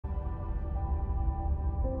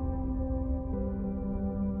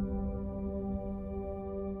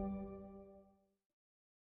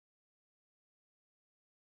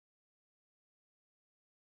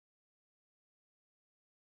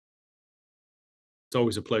It's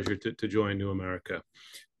always a pleasure to join New America.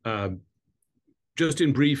 Just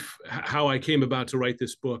in brief, how I came about to write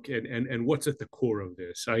this book and what's at the core of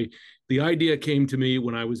this. The idea came to me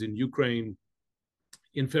when I was in Ukraine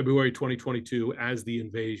in February 2022, as the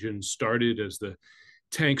invasion started, as the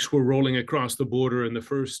tanks were rolling across the border and the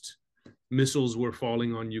first missiles were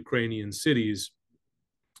falling on Ukrainian cities.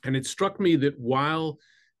 And it struck me that while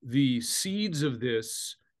the seeds of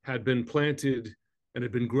this had been planted and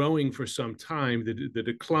had been growing for some time, the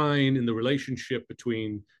decline in the relationship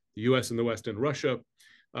between the US and the West and Russia,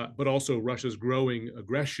 but also Russia's growing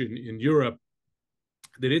aggression in Europe,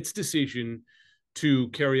 that its decision to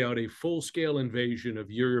carry out a full-scale invasion of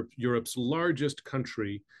Europe's largest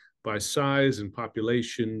country by size and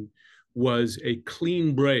population was a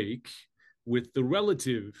clean break with the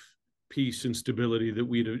relative peace and stability that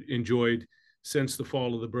we'd enjoyed since the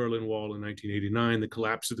fall of the Berlin Wall in 1989, the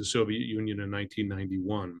collapse of the Soviet Union in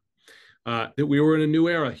 1991, that we were in a new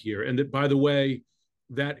era here. And that, by the way,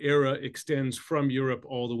 that era extends from Europe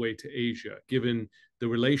all the way to Asia, given the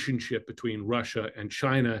relationship between Russia and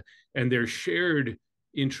China and their shared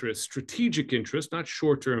interests, strategic interests, not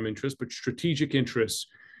short-term interests, but strategic interests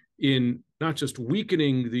in not just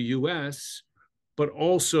weakening the US, but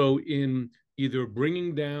also in either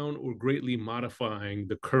bringing down or greatly modifying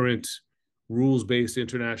the current rules-based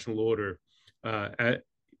international order,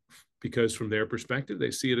 because from their perspective,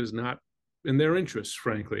 they see it as not in their interests,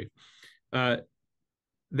 frankly.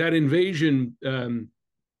 That invasion,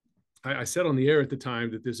 I said on the air at the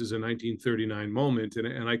time that this is a 1939 moment,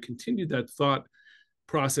 and I continued that thought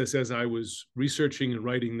process as I was researching and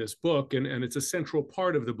writing this book, and it's a central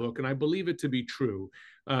part of the book, and I believe it to be true.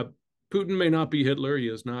 Putin may not be Hitler. He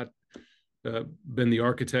has not been the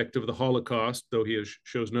architect of the Holocaust, though he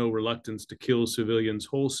shows no reluctance to kill civilians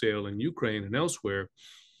wholesale in Ukraine and elsewhere.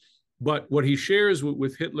 But what he shares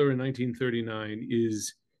with Hitler in 1939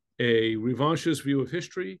 is a revanchist view of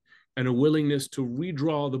history and a willingness to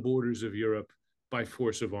redraw the borders of Europe by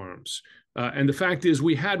force of arms. And the fact is,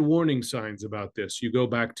 we had warning signs about this. You go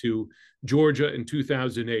back to Georgia in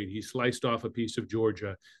 2008, he sliced off a piece of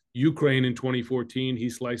Georgia. Ukraine in 2014, he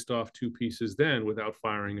sliced off 2 pieces then without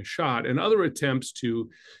firing a shot. And other attempts to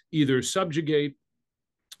either subjugate,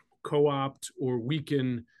 co-opt, or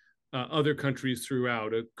weaken other countries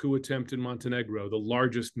throughout. A coup attempt in Montenegro, the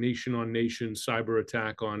largest nation-on-nation cyber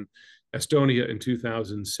attack on Estonia in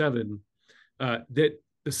 2007. That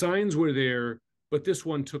the signs were there, but this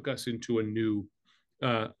one took us into a new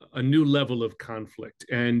level of conflict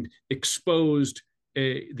and exposed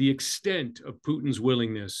the extent of Putin's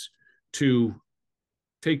willingness to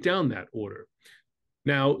take down that order.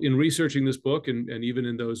 Now, in researching this book, and even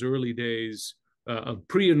in those early days of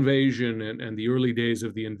pre-invasion and the early days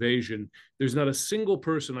of the invasion, there's not a single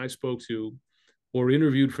person I spoke to or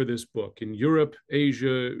interviewed for this book in Europe,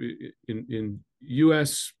 Asia, in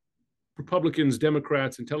US, Republicans,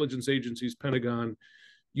 Democrats, intelligence agencies, Pentagon,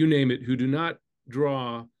 you name it, who do not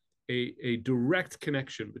draw a direct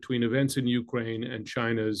connection between events in Ukraine and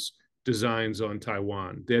China's designs on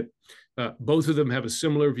Taiwan. That both of them have a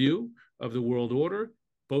similar view of the world order.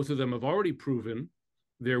 Both of them have already proven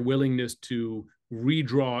their willingness to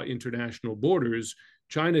redraw international borders.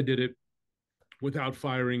 China did it without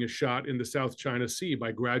firing a shot in the South China Sea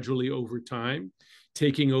by gradually, over time,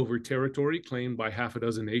 taking over territory claimed by half a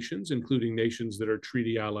dozen nations, including nations that are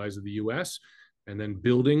treaty allies of the US, and then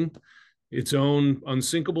building its own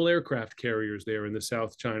unsinkable aircraft carriers there in the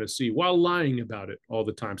South China Sea while lying about it all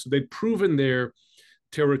the time. So they've proven their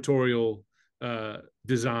territorial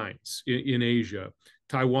designs in Asia.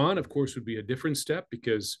 Taiwan, of course, would be a different step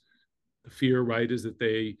because the fear, right, is that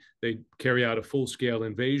they carry out a full-scale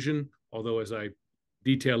invasion, although as I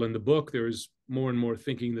detail in the book, there is more and more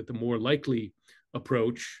thinking that the more likely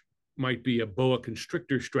approach might be a boa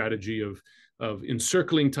constrictor strategy of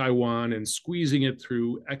encircling Taiwan and squeezing it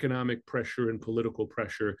through economic pressure and political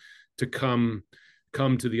pressure to come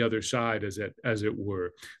to the other side, as it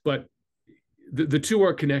were. But the two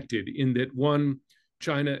are connected in that, one,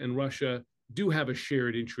 China and Russia do have a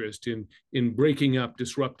shared interest in breaking up,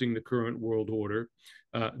 disrupting the current world order.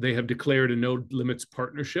 They have declared a no-limits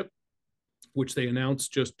partnership, which they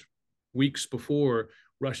announced just weeks before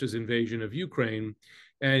Russia's invasion of Ukraine.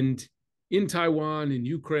 And in Taiwan, in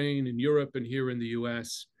Ukraine, in Europe, and here in the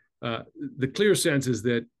US, the clear sense is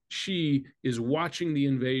that Xi is watching the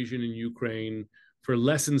invasion in Ukraine for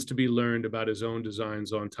lessons to be learned about his own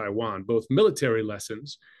designs on Taiwan, both military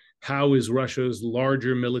lessons. How is Russia's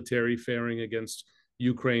larger military faring against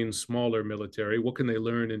Ukraine's smaller military? What can they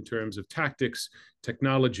learn in terms of tactics,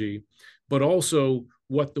 technology, but also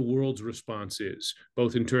what the world's response is,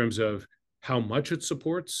 both in terms of how much it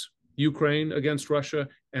supports Ukraine against Russia,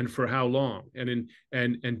 and for how long?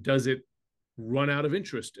 And does it run out of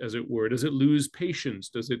interest, as it were? Does it lose patience?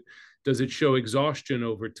 Does it show exhaustion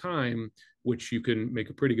over time, which you can make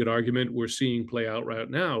a pretty good argument we're seeing play out right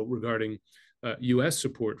now regarding U.S.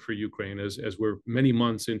 support for Ukraine, as we're many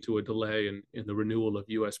months into a delay in the renewal of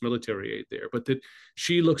U.S. military aid there. But that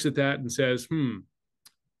she looks at that and says,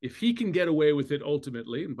 if he can get away with it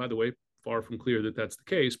ultimately, and by the way, far from clear that that's the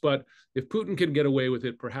case, but if Putin can get away with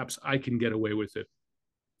it, perhaps I can get away with it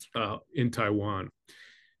in Taiwan.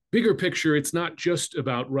 Bigger picture, it's not just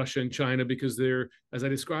about Russia and China, because there, as I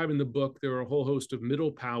describe in the book, there are a whole host of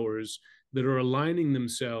middle powers that are aligning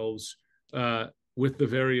themselves with the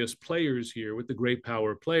various players here, with the great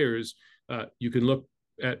power players. You can look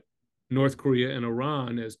at North Korea and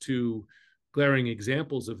Iran as two glaring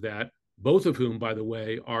examples of that, both of whom, by the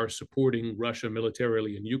way, are supporting Russia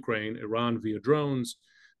militarily in Ukraine, Iran via drones,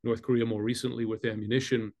 North Korea more recently with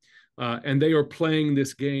ammunition. And they are playing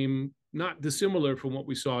this game not dissimilar from what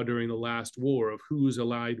we saw during the last war, of who's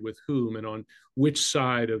allied with whom and on which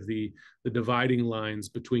side of the dividing lines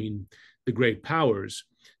between the great powers.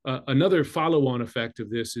 Another follow-on effect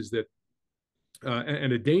of this is that,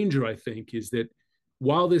 and a danger, I think, is that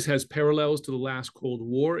while this has parallels to the last Cold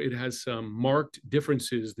War, it has some marked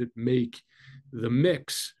differences that make the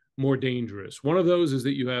mix more dangerous. One of those is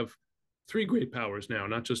that you have three great powers now,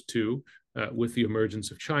 not just two, with the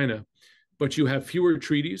emergence of China, but you have fewer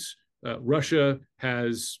treaties. Russia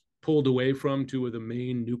has pulled away from two of the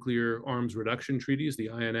main nuclear arms reduction treaties, the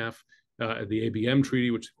INF, the ABM treaty,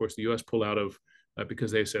 which of course the US pulled out of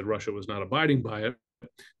because they said Russia was not abiding by it.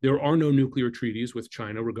 There are no nuclear treaties with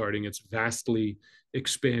China regarding its vastly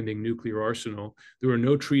expanding nuclear arsenal. There are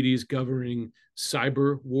no treaties governing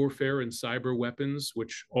cyber warfare and cyber weapons,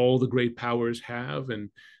 which all the great powers have and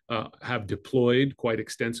have deployed quite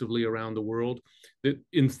extensively around the world. That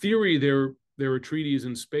in theory, there are treaties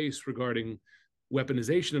in space regarding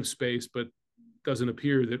weaponization of space, but doesn't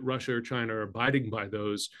appear that Russia or China are abiding by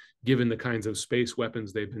those, given the kinds of space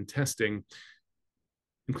weapons they've been testing,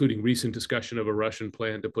 including recent discussion of a Russian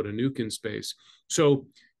plan to put a nuke in space. So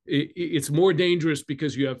it's more dangerous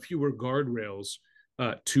because you have fewer guardrails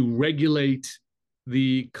to regulate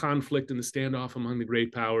the conflict and the standoff among the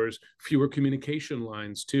great powers, fewer communication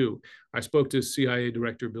lines too. I spoke to CIA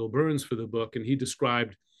Director Bill Burns for the book, and he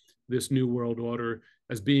described this new world order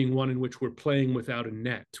as being one in which we're playing without a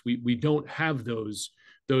net. We don't have those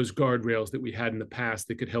guardrails that we had in the past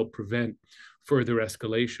that could help prevent further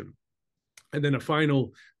escalation. And then a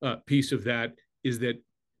final piece of that is that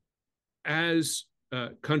as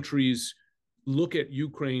countries look at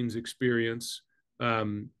Ukraine's experience,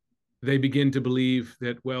 they begin to believe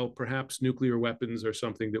that, well, perhaps nuclear weapons are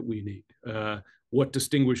something that we need. What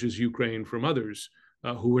distinguishes Ukraine from others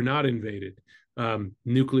who were not invaded?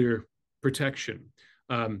 Nuclear protection.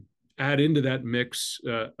 Add into that mix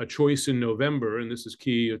a choice in November, and this is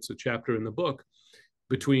key, it's a chapter in the book,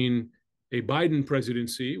 between a Biden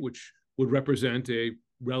presidency, which would represent a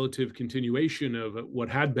relative continuation of what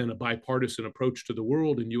had been a bipartisan approach to the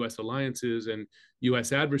world in U.S. alliances and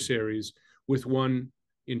U.S. adversaries, with one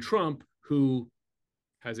in Trump who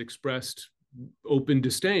has expressed open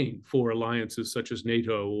disdain for alliances such as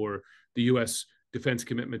NATO or the U.S. defense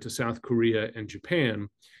commitment to South Korea and Japan.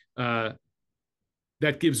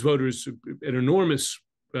 That gives voters an enormous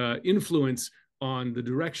influence on the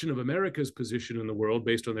direction of America's position in the world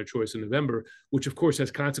based on their choice in November, which of course has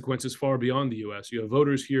consequences far beyond the US. You have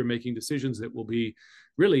voters here making decisions that will be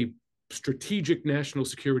really strategic national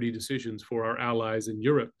security decisions for our allies in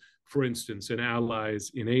Europe, for instance, and allies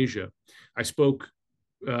in Asia. I spoke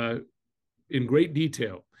in great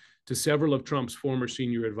detail to several of Trump's former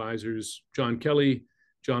senior advisors, John Kelly,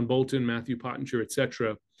 John Bolton, Matthew Pottinger, et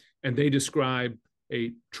cetera, and they describe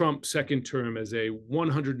a Trump second term as a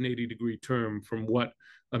 180-degree term from what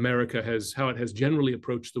America has, how it has generally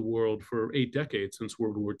approached the world for 8 decades since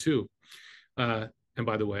World War II. And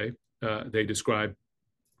by the way, they describe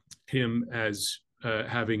him as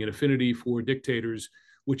having an affinity for dictators,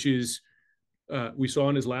 which is, we saw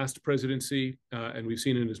in his last presidency, and we've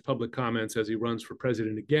seen in his public comments as he runs for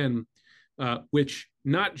president again, which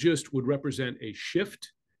not just would represent a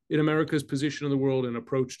shift in America's position in the world and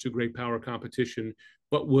approach to great power competition,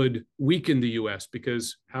 but would weaken the US,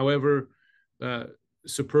 because however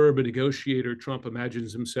superb a negotiator Trump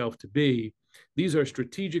imagines himself to be, these are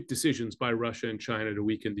strategic decisions by Russia and China to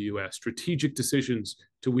weaken the US, strategic decisions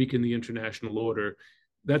to weaken the international order.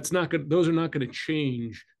 Those are not going to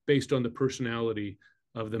change based on the personality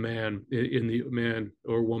of the man in the man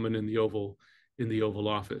or woman in the Oval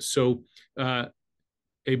Office. So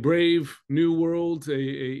a brave new world,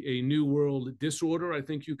 a new world disorder, I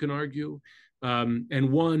think you can argue, and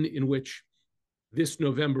one in which this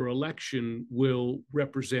November election will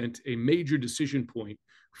represent a major decision point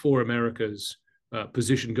for America's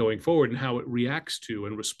position going forward and how it reacts to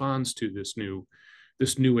and responds to this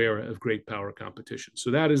new era of great power competition.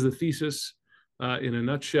 So that is the thesis in a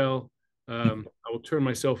nutshell. I will turn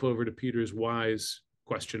myself over to Peter's wise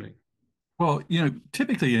questioning. Well,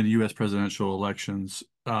 typically in U.S. presidential elections,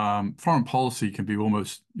 foreign policy can be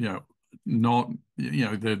almost, not,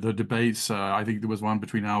 the debates. I think there was one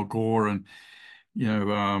between Al Gore and,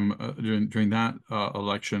 during that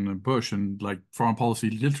election and Bush, and like foreign policy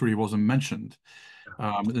literally wasn't mentioned.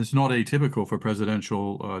 It's not atypical for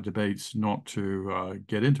presidential debates not to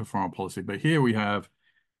get into foreign policy. But here we have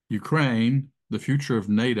Ukraine, the future of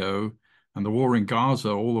NATO, and the war in Gaza,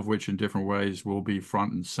 all of which in different ways will be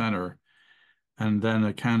front and center. And then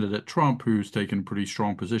a candidate, Trump, who's taken a pretty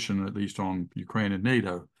strong position, at least on Ukraine and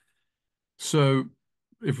NATO. So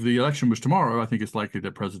if the election was tomorrow, I think it's likely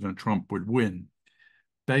that President Trump would win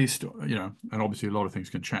based, and obviously a lot of things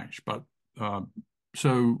can change. But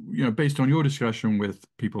so, based on your discussion with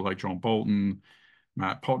people like John Bolton,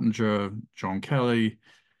 Matt Pottinger, John Kelly,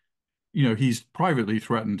 he's privately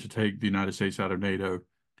threatened to take the United States out of NATO.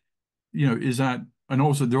 Is that, and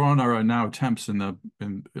also there are now attempts on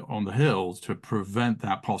the Hill to prevent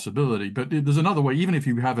that possibility. But there's another way. Even if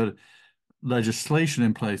you have a legislation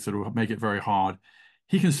in place that will make it very hard,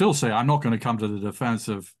 he can still say, "I'm not going to come to the defense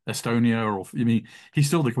of Estonia," or he's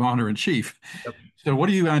still the commander in chief. Yep. So, what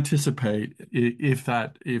do you anticipate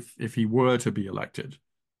if he were to be elected?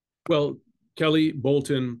 Well, Kelly,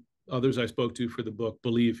 Bolton, others I spoke to for the book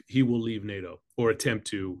believe he will leave NATO or attempt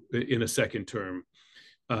to in a second term.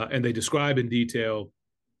 And they describe in detail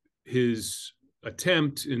his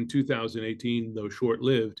attempt in 2018, though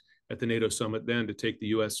short-lived, at the NATO summit then to take the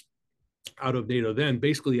U.S. out of NATO then,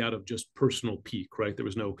 basically out of just personal pique, right? There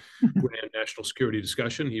was no grand national security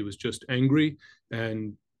discussion. He was just angry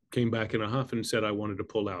and came back in a huff and said, I wanted to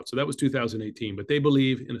pull out. So that was 2018. But they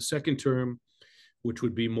believe in a second term, which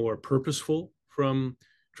would be more purposeful from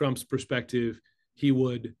Trump's perspective, he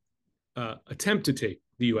would attempt to take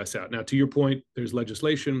the U.S. out. Now, to your point, there's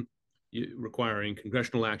legislation requiring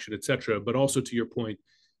congressional action, et cetera. But also to your point,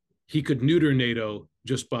 he could neuter NATO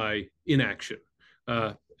just by inaction.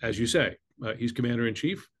 As you say, he's commander in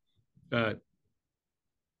chief.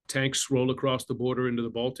 Tanks roll across the border into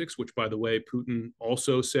the Baltics, which, by the way, Putin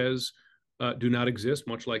also says do not exist,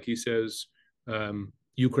 much like he says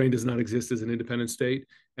Ukraine does not exist as an independent state.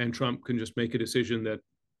 And Trump can just make a decision that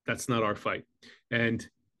that's not our fight. And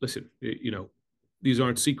listen, these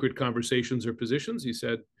aren't secret conversations or positions. He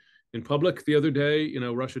said in public the other day,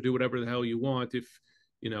 Russia, do whatever the hell you want if,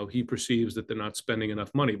 he perceives that they're not spending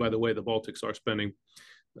enough money. By the way, the Baltics are spending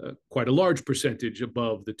quite a large percentage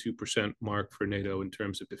above the 2% mark for NATO in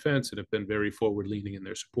terms of defense and have been very forward-leaning in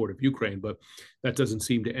their support of Ukraine. But that doesn't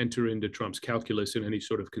seem to enter into Trump's calculus in any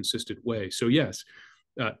sort of consistent way. So yes,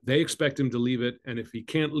 they expect him to leave it. And if he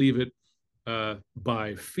can't leave it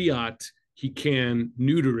by fiat, he can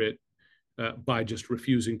neuter it by just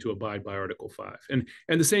refusing to abide by Article 5. And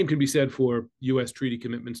the same can be said for U.S. treaty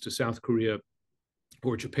commitments to South Korea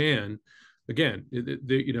or Japan. Again,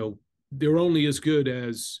 they're only as good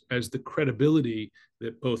as the credibility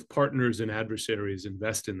that both partners and adversaries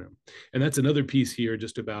invest in them. And that's another piece here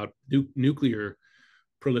just about nuclear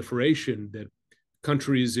proliferation, that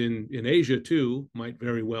countries in Asia too might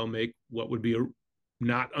very well make what would be a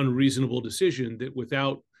not unreasonable decision that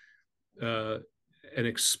without an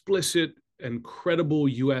explicit and credible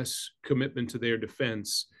U.S. commitment to their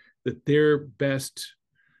defense, that their best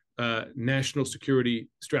national security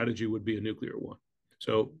strategy would be a nuclear one.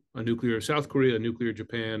 So a nuclear South Korea, a nuclear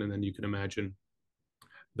Japan, and then you can imagine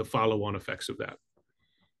the follow-on effects of that.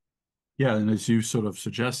 Yeah, and as you sort of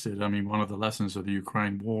suggested, one of the lessons of the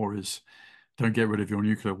Ukraine war is don't get rid of your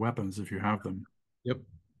nuclear weapons if you have them. Yep.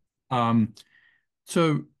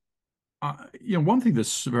 So, one thing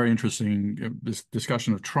that's very interesting, this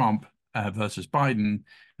discussion of Trump versus Biden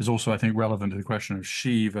is also, I think, relevant to the question of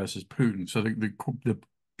Xi versus Putin. So the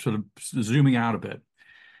sort of zooming out a bit,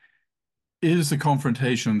 is the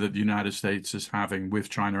confrontation that the United States is having with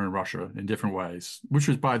China and Russia in different ways, which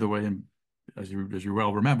was, by the way, as you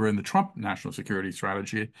well remember, in the Trump national security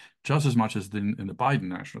strategy, just as much as in the Biden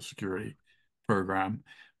national security program,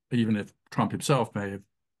 even if Trump himself may have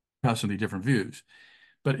personally different views.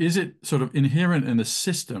 But is it sort of inherent in the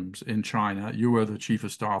systems in China? You were the chief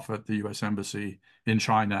of staff at the U.S. Embassy in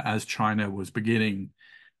China as China was beginning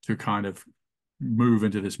to kind of move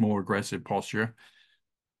into this more aggressive posture.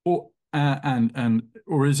 Or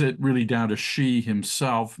Or is it really down to Xi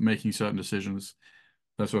himself making certain decisions?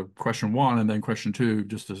 That's sort of question one, and then question two,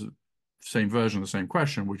 just as same version of the same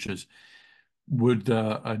question, which is, would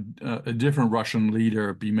a different Russian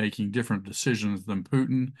leader be making different decisions than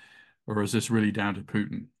Putin, or is this really down to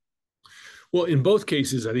Putin? Well, in both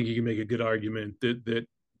cases, I think you can make a good argument that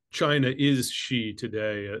China is Xi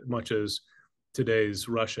today, much as today's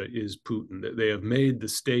Russia is Putin. That they have made the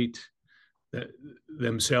state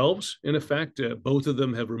themselves. In effect, both of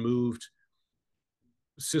them have removed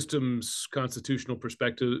systems, constitutional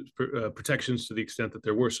perspective protections to the extent that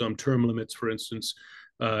there were some term limits. For instance,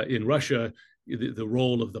 in Russia, the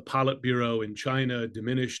role of the Politburo in China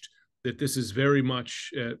diminished. That this is very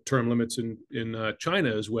much term limits in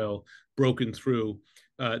China as well, broken through.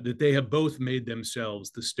 That they have both made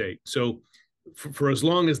themselves the state. So for as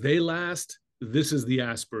long as they last, this is the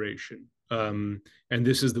aspiration, and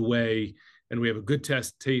this is the way. And we have a good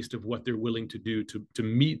taste of what they're willing to do to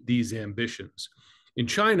meet these ambitions. In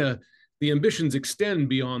China, the ambitions extend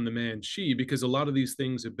beyond the man Xi, because a lot of these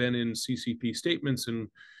things have been in CCP statements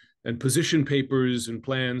and position papers and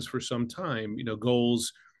plans for some time.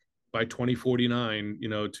 Goals by 2049,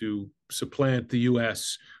 to supplant the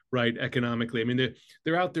U.S. right economically. I mean,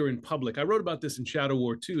 they're out there in public. I wrote about this in Shadow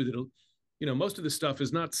War too. That most of this stuff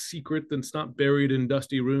is not secret, and it's not buried in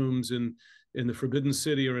dusty rooms in the Forbidden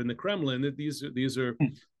City or in the Kremlin. That these are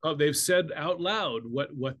they've said out loud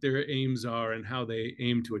what their aims are and how they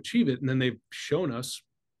aim to achieve it, and then they've shown us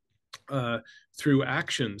through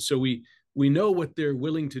action. So we know what they're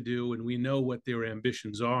willing to do, and we know what their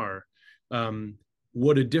ambitions are.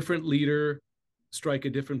 Would a different leader strike a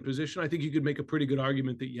different position? I think you could make a pretty good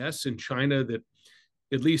argument that yes, in China, that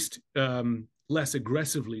at least less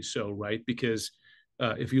aggressively so, right? Because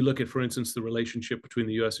if you look at, for instance, the relationship between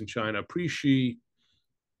the U.S. and China, pre-Xi,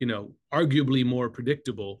 arguably more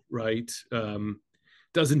predictable, right?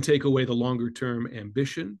 Doesn't take away the longer-term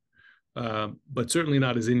ambition, but certainly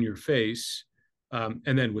not as in your face.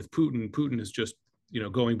 And then with Putin is just,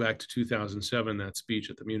 going back to 2007, that speech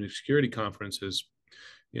at the Munich Security Conference has,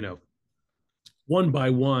 one by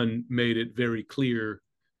one made it very clear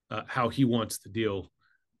how he wants to deal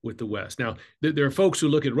with the West. Now, there are folks who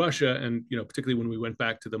look at Russia, and particularly when we went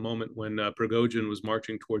back to the moment when Prigozhin was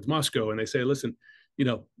marching towards Moscow, and they say, listen,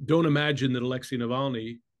 don't imagine that Alexei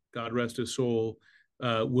Navalny, God rest his soul,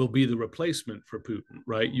 will be the replacement for Putin,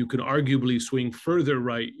 right? You can arguably swing further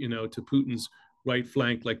right, to Putin's right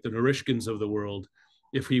flank, like the Narishkins of the world,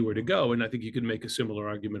 if he were to go. And I think you could make a similar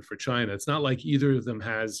argument for China. It's not like either of them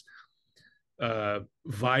has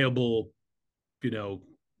viable,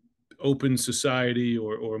 open society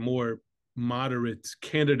or more moderate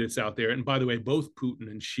candidates out there. And by the way, both Putin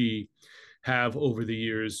and Xi have over the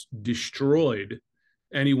years destroyed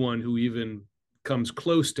anyone who even comes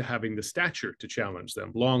close to having the stature to challenge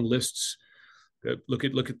them. Long lists. Look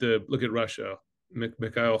at Russia.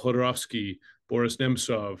 Mikhail Khodorkovsky, Boris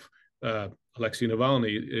Nemtsov, Alexei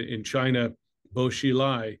Navalny. In China, Bo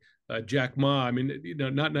Xilai, Jack Ma. I mean,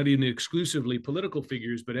 not even exclusively political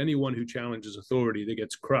figures, but anyone who challenges authority, they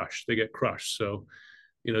get crushed. So,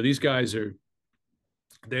 these guys are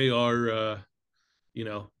in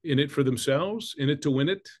it for themselves, in it to win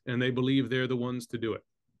it, and they believe they're the ones to do it.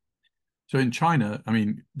 So in China, I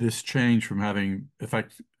mean, this change from having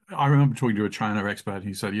effect. I remember talking to a China expert, and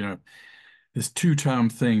he said, this two-term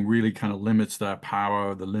thing really kind of limits their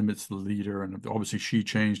power, limits the leader, and obviously Xi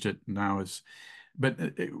changed it now. But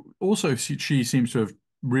also Xi seems to have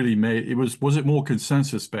really made it. Was it more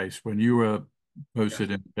consensus-based when you were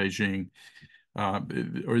posted in Beijing,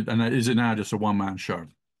 and is it now just a one-man show?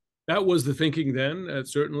 That was the thinking then,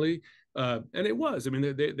 certainly, and it was. I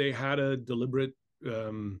mean, they had a deliberate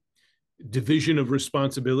division of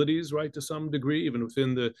responsibilities, right, to some degree, even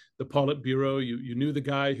within the Politburo. You knew the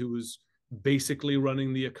guy who was basically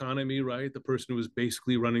running the economy, right? The person who was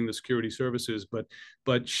basically running the security services,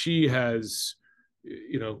 but Xi has,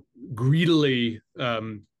 greedily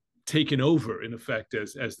taken over, in effect,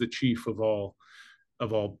 as the chief of all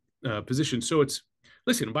positions. So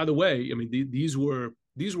listen. By the way, I mean these were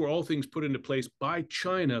all things put into place by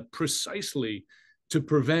China precisely to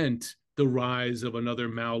prevent the rise of another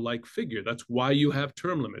Mao-like figure. That's why you have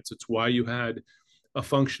term limits. It's why you had a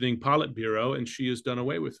functioning Politburo, and Xi has done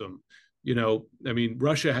away with them. I mean,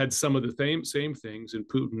 Russia had some of the same things, and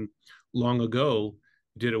Putin long ago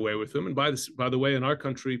did away with them. And by the way, in our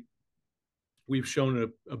country, we've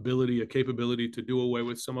shown a capability to do away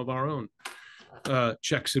with some of our own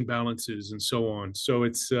checks and balances and so on. So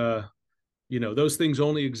it's, those things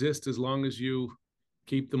only exist as long as you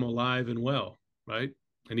keep them alive and well, right?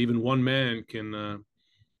 And even one man can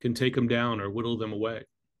take them down or whittle them away.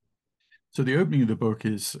 So the opening of the book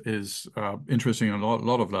is interesting on a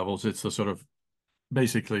lot of levels. It's the sort of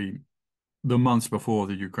basically the months before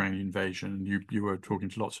the Ukrainian invasion. You were talking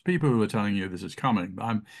to lots of people who were telling you this is coming.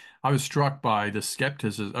 I was struck by the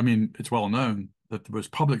skepticism. I mean, it's well known that there was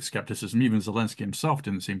public skepticism. Even Zelensky himself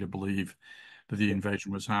didn't seem to believe that the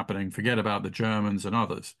invasion was happening. Forget about the Germans and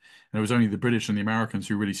others. And it was only the British and the Americans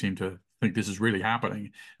who really seemed to think this is really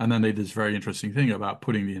happening. And then they did this very interesting thing about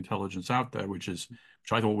putting the intelligence out there, which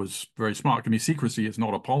I thought was very smart. I mean, secrecy is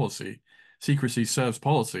not a policy. Secrecy serves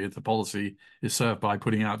policy. If the policy is served by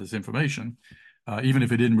putting out this information, even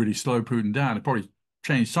if it didn't really slow Putin down, it probably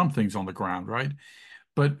changed some things on the ground, right?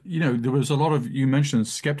 But, there was a lot of, you mentioned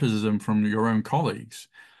skepticism from your own colleagues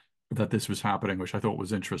that this was happening, which I thought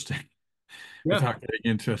was interesting. Yeah. Without getting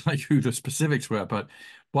into like who the specifics were, but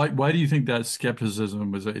why do you think that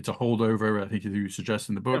skepticism it's a holdover? I think you suggest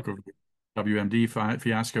in the book of WMD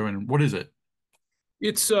fiasco, and what is it?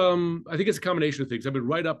 It's I think it's a combination of things. I mean,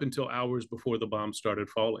 right up until hours before the bomb started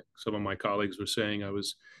falling, some of my colleagues were saying I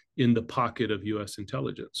was in the pocket of U.S.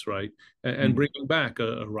 intelligence, right, and bringing back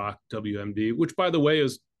a Iraq WMD, which, by the way,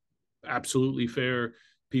 is absolutely fair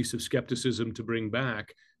piece of skepticism to bring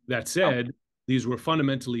back. That said, these were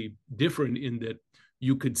fundamentally different in that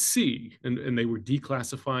you could see, and they were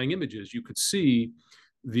declassifying images. You could see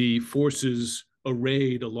the forces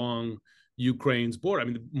arrayed along Ukraine's border. I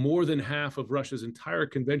mean, more than half of Russia's entire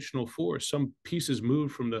conventional force, some pieces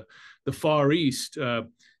moved from the Far East,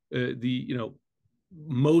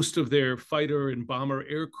 most of their fighter and bomber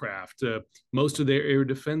aircraft, most of their air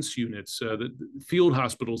defense units, the field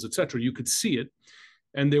hospitals, et cetera. You could see it.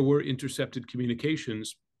 And there were intercepted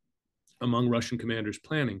communications among Russian commanders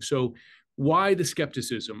planning. So why the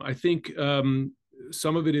skepticism? I think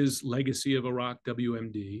some of it is legacy of Iraq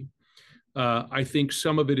WMD. I think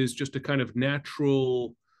some of it is just a kind of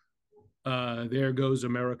natural, there goes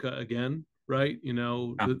America again, right?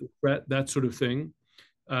 The threat, that sort of thing.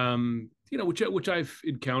 Which I've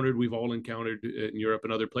encountered, we've all encountered in Europe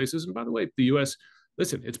and other places. And by the way, the U.S.,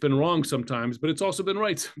 listen, it's been wrong sometimes, but it's also been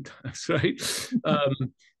right sometimes, right?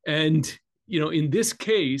 And in this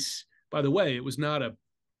case, by the way, it was not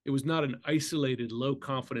an isolated low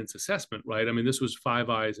confidence assessment, right? I mean, this was Five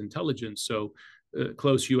Eyes intelligence, so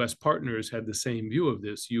close U.S. partners had the same view of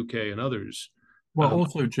this, UK and others. Well,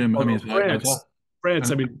 also, Jim, I mean,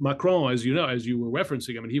 France. I mean, Macron, as you know, as you were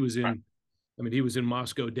referencing, I mean, he was in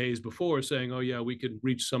Moscow days before saying, "Oh yeah, we could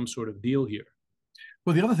reach some sort of deal here."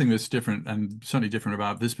 Well, the other thing that's different, and certainly different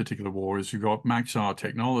about this particular war, is you've got Maxar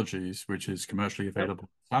Technologies, which is commercially available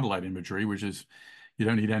satellite imagery, which is you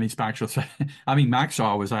don't need any spatial. I mean,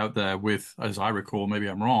 Maxar was out there with, as I recall, maybe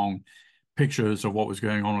I'm wrong, pictures of what was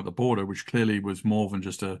going on at the border, which clearly was more than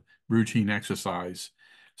just a routine exercise.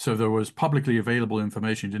 So there was publicly available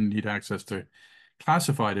information. You didn't need access to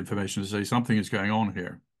classified information to say something is going on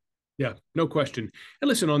here. Yeah, no question. And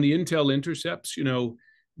listen, on the intel intercepts,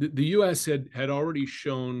 the U.S. had already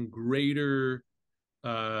shown greater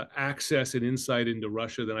access and insight into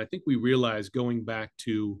Russia than I think we realized going back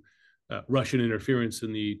to Russian interference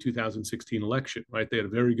in the 2016 election, right? They had a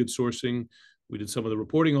very good sourcing. We did some of the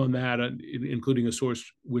reporting on that, including a source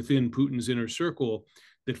within Putin's inner circle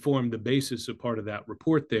that formed the basis of part of that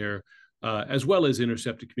report there, as well as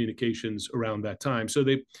intercepted communications around that time. So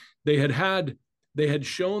they had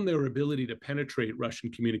shown their ability to penetrate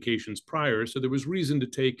Russian communications prior, so there was reason to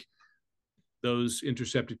take those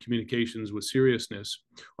intercepted communications with seriousness.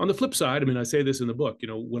 On the flip side, I mean, I say this in the book,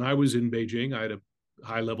 when I was in Beijing, I had a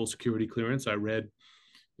high-level security clearance. I read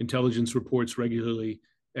intelligence reports regularly,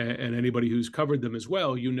 and anybody who's covered them as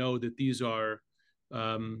well, that these are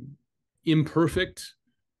imperfect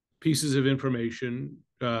pieces of information,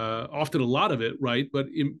 often a lot of it, right? But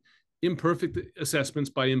imperfect assessments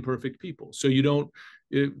by imperfect people. So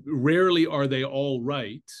rarely are they all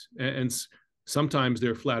right, and sometimes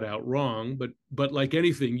they're flat out wrong. But like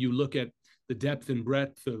anything, you look at the depth and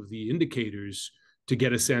breadth of the indicators to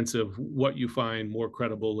get a sense of what you find more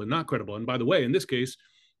credible and not credible. And by the way, in this case,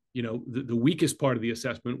 the weakest part of the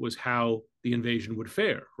assessment was how the invasion would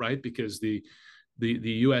fare, right? Because the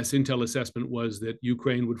U.S. intel assessment was that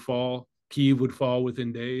Ukraine would fall, Kyiv would fall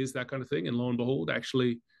within days, that kind of thing. And lo and behold,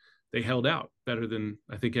 actually, they held out better than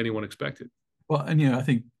I think anyone expected. Well, and I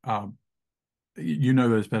think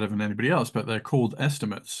those better than anybody else, but they're called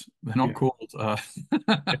estimates. They're not called,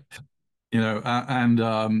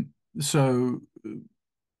 so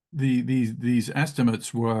these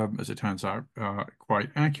estimates were, as it turns out, quite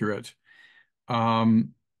accurate.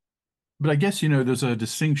 But I guess there's a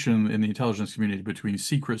distinction in the intelligence community between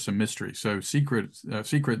secrets and mysteries. So secret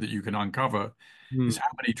that you can uncover is how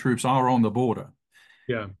many troops are on the border.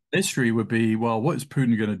 Yeah. Mystery would be, well, what is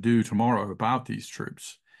Putin going to do tomorrow about these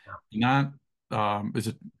troops? And that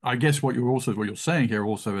is, I guess what you're saying here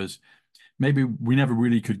also is maybe we never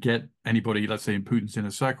really could get anybody, let's say in Putin's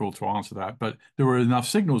inner circle, to answer that, but there were enough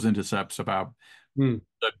signals intercepts about that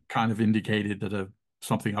kind of indicated that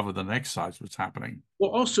something other than exercise was happening.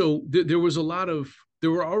 Well, also there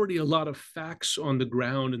were already a lot of facts on the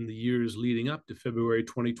ground in the years leading up to February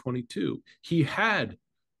 2022. He had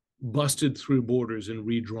busted through borders and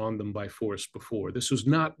redrawn them by force before. This was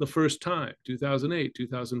not the first time. 2008,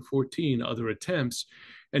 2014, other attempts.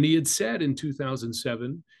 And he had said in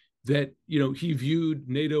 2007 that, he viewed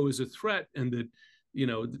NATO as a threat, and that,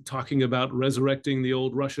 talking about resurrecting the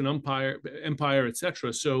old Russian empire, et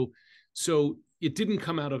cetera. So it didn't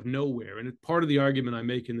come out of nowhere. And part of the argument I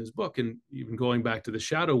make in this book, and even going back to the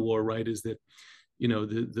shadow war, right, is that,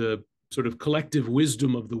 the sort of collective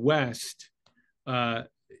wisdom of the West,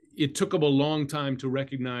 it took them a long time to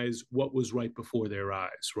recognize what was right before their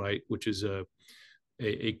eyes, right, which is a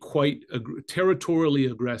quite territorially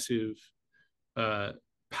aggressive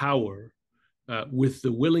power with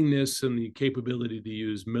the willingness and the capability to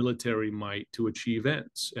use military might to achieve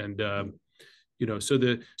ends. And so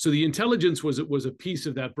the intelligence was a piece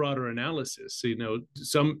of that broader analysis.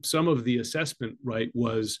 Some of the assessment, right,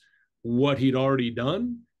 was what he'd already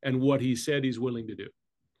done and what he said he's willing to do.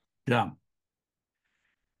 Yeah.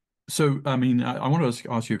 So, I mean, I want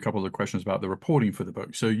to ask you a couple of questions about the reporting for the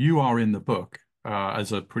book. So you are in the book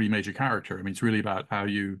as a pretty major character. I mean, it's really about how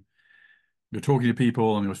you're talking to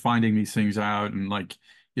people and you're finding these things out. And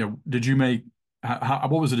did you make,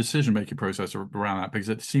 what was the decision-making process around that? Because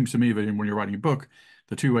it seems to me that when you're writing a book,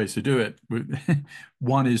 the two ways to do it,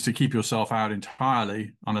 one is to keep yourself out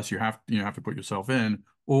entirely, unless you have to put yourself in,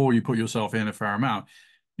 or you put yourself in a fair amount.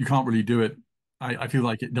 You can't really do it. I feel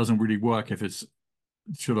like it doesn't really work if it's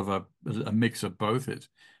sort of a mix of both. It's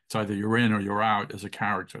either you're in or you're out as a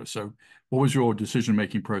character. So what was your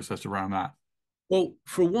decision-making process around that? Well,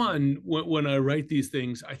 for one, when I write these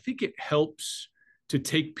things, I think it helps to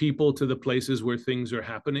take people to the places where things are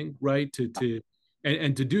happening, right?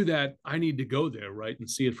 And to do that, I need to go there, right, and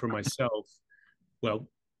see it for myself. Well,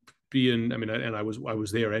 I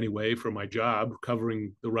was there anyway for my job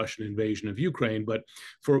covering the Russian invasion of Ukraine. But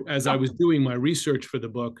as I was doing my research for the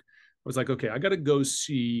book, I was like, okay, I got to go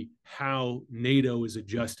see how NATO is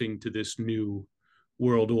adjusting to this new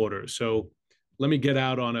world order. So let me get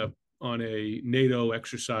out on a NATO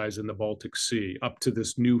exercise in the Baltic Sea up to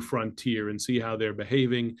this new frontier and see how they're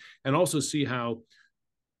behaving, and also see to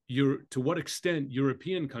what extent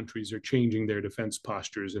European countries are changing their defense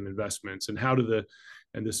postures and investments, and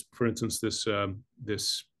for instance,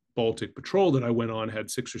 this Baltic patrol that I went on had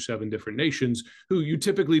 6 or 7 different nations who you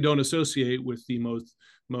typically don't associate with the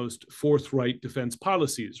most forthright defense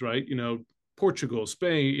policies, right? Portugal,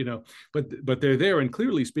 Spain, but they're there, and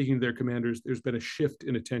clearly speaking to their commanders, there's been a shift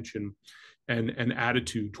in attention and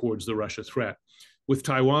attitude towards the Russia threat. With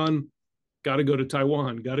Taiwan, got to go to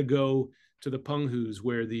Taiwan, got to go to the Punghus,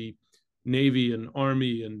 where the Navy and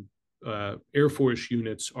Army and Air Force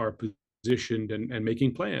units are positioned and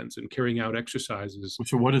making plans and carrying out exercises.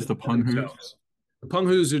 So what is the Punghus? The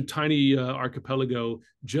Punghus are a tiny archipelago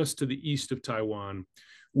just to the east of Taiwan,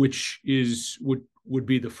 which would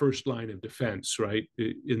be the first line of defense, right,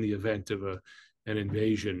 in the event of an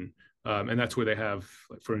invasion. And that's where they have,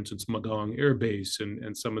 for instance, Magong Air Base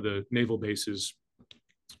and some of the naval bases,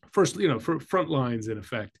 first, for front lines in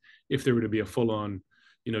effect, if there were to be a full-on,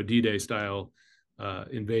 D-Day style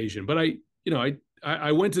invasion. But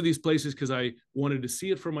I went to these places because I wanted to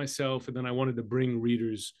see it for myself, and then I wanted to bring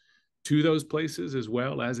readers to those places as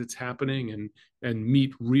well as it's happening, and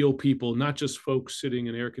meet real people, not just folks sitting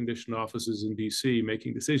in air-conditioned offices in DC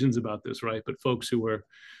making decisions about this, right? But folks who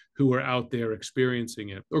are out there experiencing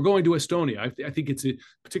it, or going to Estonia. I think it's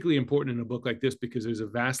particularly important in a book like this because there's a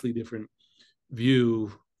vastly different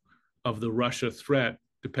view of the Russia threat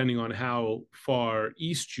depending on how far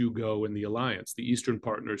east you go in the alliance. The Eastern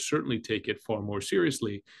partners certainly take it far more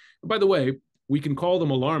seriously. And by the way, we can call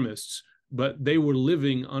them alarmists, but they were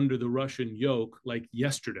living under the Russian yoke like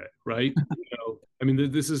yesterday, right?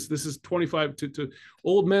 This is 25 to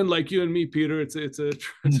old men like you and me, Peter. It's a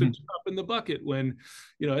drop in the bucket when,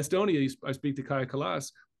 Estonia, I speak to Kaja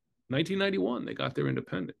Kallas, 1991, they got their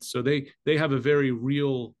independence. So they have a very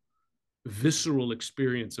real, visceral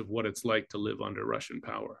experience of what it's like to live under Russian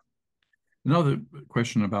power. Another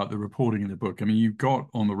question about the reporting in the book. I mean, you've got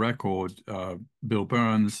on the record Bill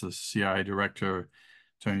Burns, the CIA director,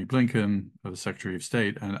 Tony Blinken, the Secretary of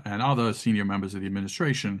State, and other senior members of the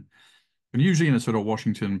administration And usually in a sort of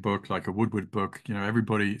Washington book, like a Woodward book,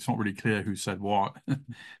 everybody, it's not really clear who said what.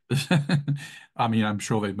 I mean, I'm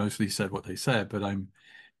sure they mostly said what they said, but I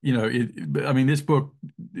mean, this book,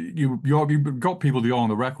 you got people to go on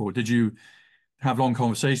the record. Did you have long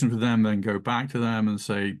conversations with them, then go back to them and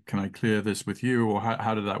say, can I clear this with you? Or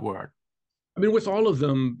how did that work? I mean, with all of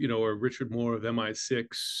them, or Richard Moore of MI6,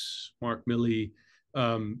 Mark Milley,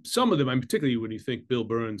 some of them, and particularly when you think Bill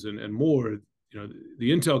Burns and Moore,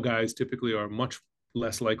 the intel guys typically are much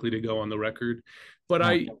less likely to go on the record. But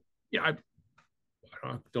I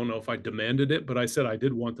don't know if I demanded it, but I said I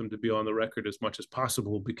did want them to be on the record as much as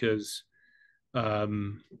possible because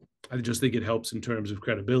I just think it helps in terms of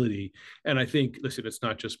credibility. And I think, listen, it's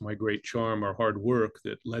not just my great charm or hard work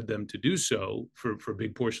that led them to do so for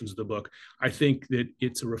big portions of the book. I think that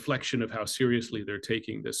it's a reflection of how seriously they're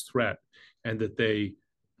taking this threat, and that they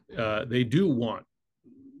do want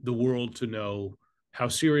the world to know how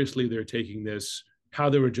seriously they're taking this, how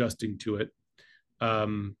they're adjusting to it,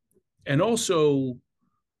 and also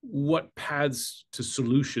what paths to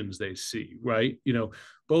solutions they see, right?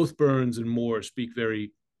 Both Burns and Moore speak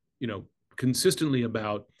very, consistently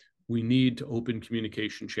about we need to open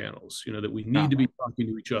communication channels, that we need to be talking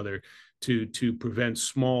to each other to prevent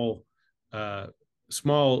small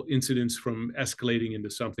incidents from escalating into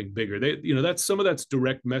something bigger. That's some of that's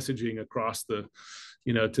direct messaging across the,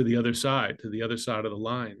 to the other side of the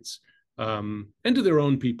lines, and to their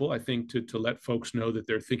own people, I think, to let folks know that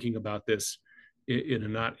they're thinking about this in a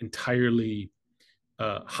not entirely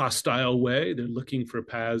hostile way. They're looking for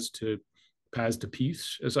paths to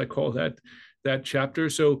peace, as I call that chapter.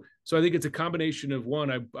 So I think it's a combination of,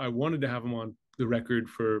 one, I wanted to have them on the record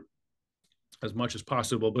for as much as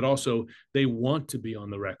possible, but also they want to be on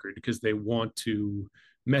the record because they want to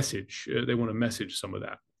message some of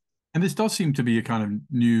that. And this does seem to be a kind of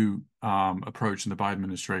new approach in the Biden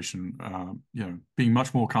administration, being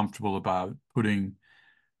much more comfortable about putting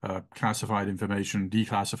classified information,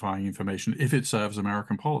 declassifying information, if it serves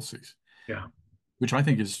American policies. Yeah. Which I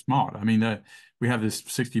think is smart. I mean, we have this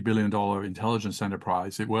 $60 billion intelligence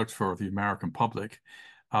enterprise. It works for the American public.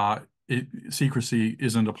 Secrecy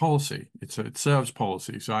isn't a policy. It serves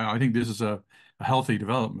policy. So I think this is a healthy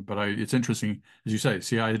development. But it's interesting, as you say,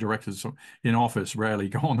 CIA directors in office rarely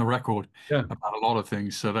go on the record about a lot of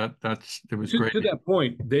things. So it was great. To that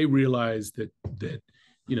point, they realized that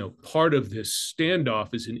part of this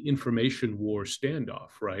standoff is an information war standoff,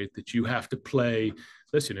 right? That you have to play.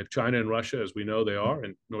 Listen, if China and Russia, as we know they are,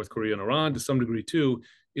 and North Korea and Iran to some degree too,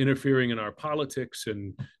 interfering in our politics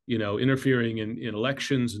and, interfering in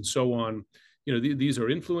elections and so on, these are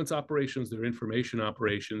influence operations, they're information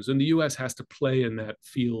operations, and the U.S. has to play in that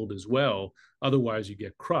field as well. Otherwise, you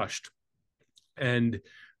get crushed. And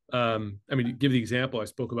to give the example, I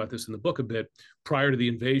spoke about this in the book a bit. Prior to the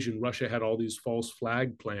invasion, Russia had all these false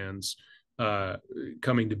flag plans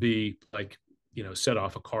coming to be, like, set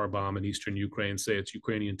off a car bomb in eastern Ukraine, say it's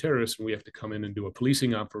Ukrainian terrorists, and we have to come in and do a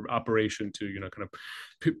policing operation to, kind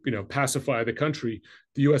of, pacify the country.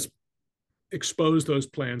 The U.S. exposed those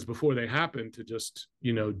plans before they happened to just,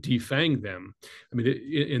 defang them. I mean,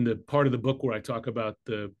 in the part of the book where I talk about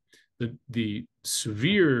the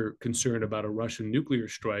severe concern about a Russian nuclear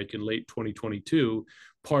strike in late 2022,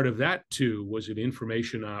 part of that too was an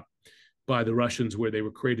information op by the Russians where they were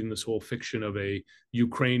creating this whole fiction of a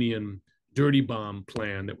Ukrainian dirty bomb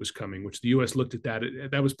plan that was coming, which the U.S. looked at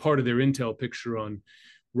that was part of their intel picture on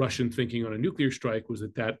Russian thinking on a nuclear strike, was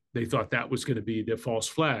that they thought that was going to be the false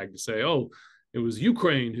flag to say, oh, it was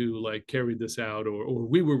Ukraine who carried this out, or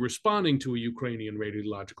we were responding to a Ukrainian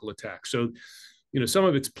radiological attack. So, some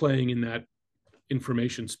of it's playing in that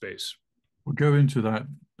information space. We'll go into that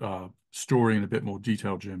story in a bit more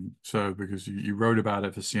detail, Jim. So, because you wrote about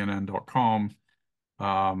it for CNN.com,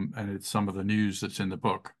 and it's some of the news that's in the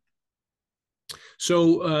book.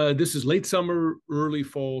 So this is late summer, early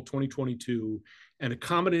fall 2022, and a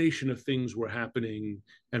combination of things were happening,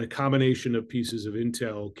 and a combination of pieces of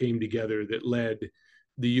intel came together that led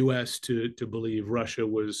the U.S. to believe Russia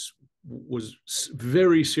was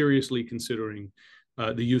very seriously considering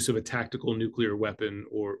the use of a tactical nuclear weapon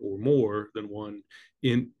or more than one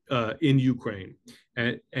in Ukraine.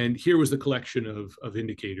 And here was the collection of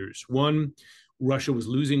indicators. One, Russia was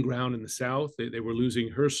losing ground in the south. They were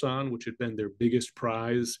losing Kherson, which had been their biggest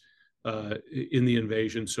prize in the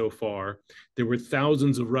invasion so far. There were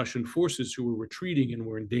thousands of Russian forces who were retreating and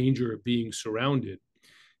were in danger of being surrounded.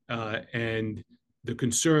 And the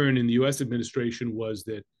concern in the U.S. administration was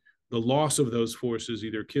that the loss of those forces,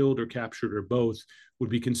 either killed or captured or both, would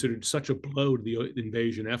be considered such a blow to the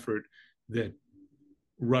invasion effort that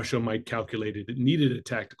Russia might calculate it needed a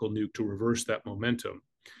tactical nuke to reverse that momentum.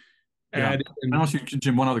 Yeah. add Can I in. ask you,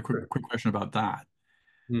 Jim, one other quick question about that?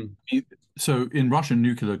 Hmm. So in Russian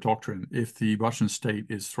nuclear doctrine, if the Russian state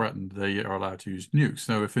is threatened, they are allowed to use nukes.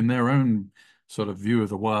 So if in their own sort of view of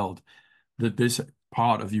the world that this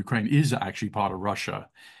part of Ukraine is actually part of Russia,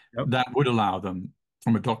 Yep. that would allow them,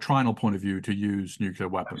 from a doctrinal point of view, to use nuclear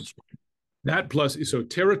weapons. That plus, so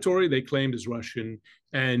territory they claimed is Russian,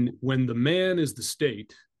 and when the man is the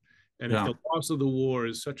state, and if Yeah. the loss of the war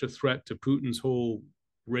is such a threat to Putin's whole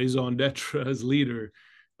raison d'etre as leader,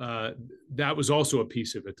 uh, that was also a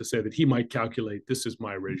piece of it, to say that he might calculate, this is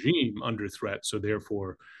my regime under threat, so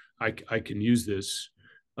therefore I can use this.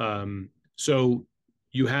 So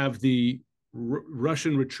you have the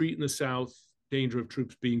Russian retreat in the south, danger of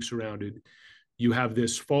troops being surrounded. You have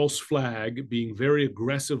this false flag being very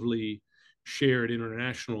aggressively shared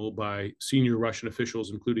international by senior Russian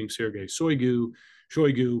officials, including Sergei Shoigu,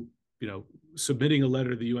 submitting a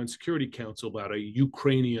letter to the UN Security Council about a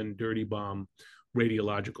Ukrainian dirty bomb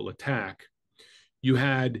radiological attack. You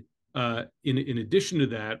had, in addition to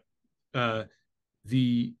that,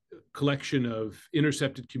 the collection of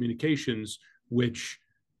intercepted communications, which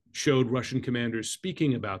showed Russian commanders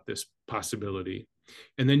speaking about this possibility.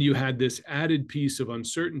 And then you had this added piece of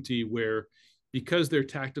uncertainty where, because they're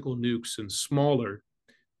tactical nukes and smaller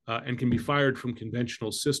and can be fired from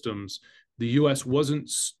conventional systems, the US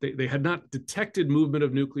they had not detected movement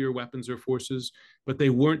of nuclear weapons or forces, but they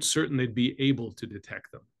weren't certain they'd be able to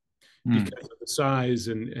detect them because of the size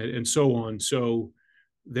and so on. So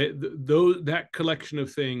that collection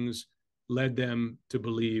of things led them to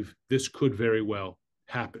believe this could very well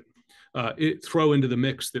happen. Throw into the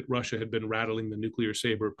mix that Russia had been rattling the nuclear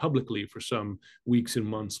saber publicly for some weeks and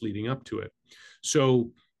months leading up to it.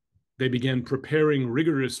 So they began preparing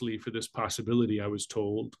rigorously for this possibility, I was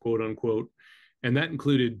told, quote unquote. And that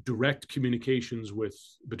included direct communications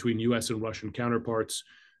between US and Russian counterparts.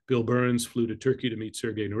 Bill Burns flew to Turkey to meet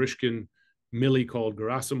Sergei Naryshkin. Milley called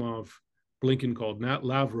Gerasimov. Blinken called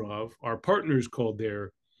Lavrov. Our partners called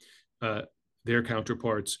their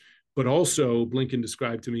counterparts. But also, Blinken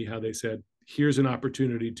described to me how they said, here's an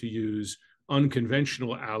opportunity to use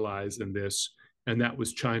unconventional allies in this, and that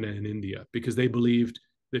was China and India, because they believed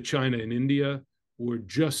that China and India were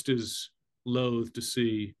just as loath to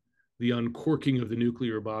see the uncorking of the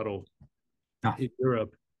nuclear bottle in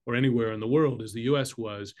Europe or anywhere in the world as the US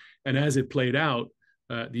was. And as it played out,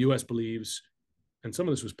 the US believes, and some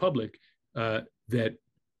of this was public, that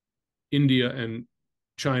India and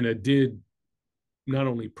China did not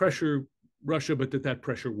only pressure Russia, but that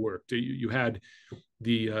pressure worked. You had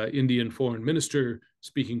the Indian foreign minister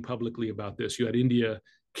speaking publicly about this. You had India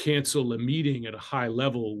cancel a meeting at a high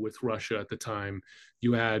level with Russia at the time.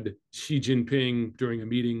 You had Xi Jinping, during a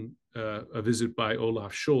meeting, a visit by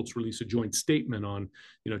Olaf Scholz, release a joint statement on,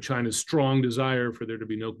 China's strong desire for there to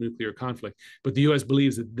be no nuclear conflict. But the U.S.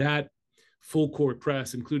 believes that full court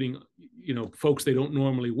press, including, folks they don't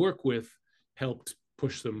normally work with, helped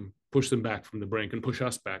push them back from the brink and push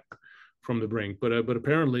us back from the brink. But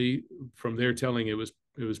apparently, from their telling, it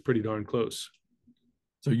was pretty darn close.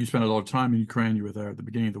 So you spent a lot of time in Ukraine. You were there at the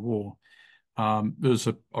beginning of the war. There's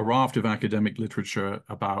a raft of academic literature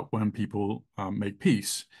about when people make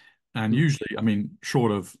peace. And usually,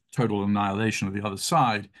 short of total annihilation of the other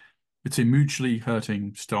side, it's a mutually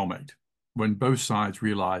hurting stalemate. When both sides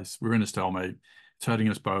realize we're in a stalemate, it's hurting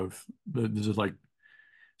us both. There's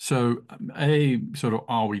so A, sort of,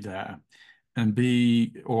 are we there? And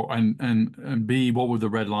B, and B, what would the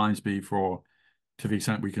red lines be for, to the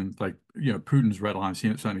extent we can, Putin's red lines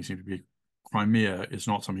certainly seem to be Crimea is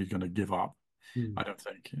not something he's going to give up. I don't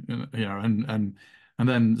think, and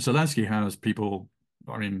then Zelensky has people,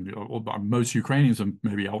 most Ukrainians are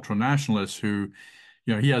maybe ultra nationalists who,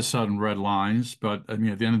 he has certain red lines, but at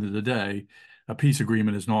the end of the day, a peace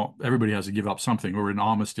agreement is not, everybody has to give up something, or an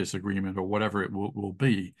armistice agreement, or whatever it will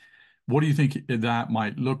be. What do you think that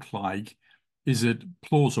might look like? Is it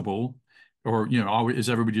plausible? Or, is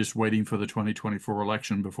everybody just waiting for the 2024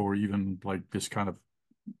 election before even this kind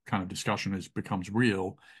of discussion becomes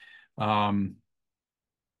real? Well,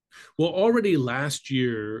 already last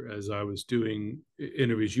year, as I was doing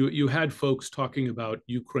interviews, you had folks talking about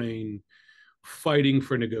Ukraine fighting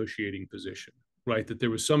for negotiating position, right? That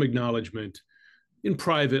there was some acknowledgement in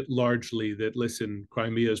private, largely, that, listen,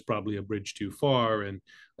 Crimea is probably a bridge too far, and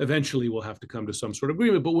eventually we'll have to come to some sort of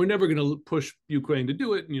agreement, but we're never going to push Ukraine to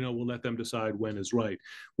do it. And, we'll let them decide when is right.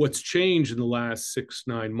 What's changed in the last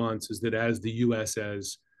 6-9 months is that as the U.S.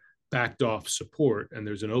 has backed off support, and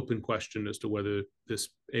there's an open question as to whether this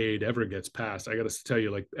aid ever gets passed. I got to tell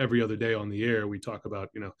you, every other day on the air, we talk about,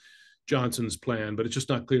 Johnson's plan, but it's just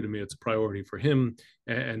not clear to me it's a priority for him.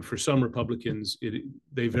 And for some Republicans,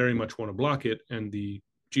 they very much want to block it, and the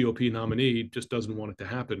GOP nominee just doesn't want it to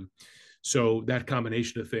happen. So that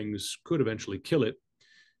combination of things could eventually kill it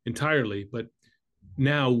entirely. But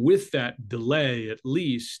now, with that delay, at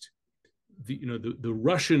least, the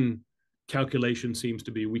Russian calculation seems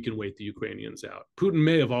to be we can wait the Ukrainians out. Putin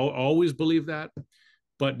may have always believed that,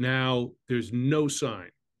 but now there's no sign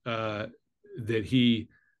that he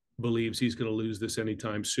believes he's going to lose this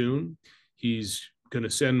anytime soon. He's going to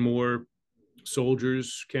send more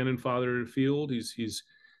soldiers, cannon fodder to the field.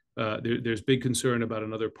 There's big concern about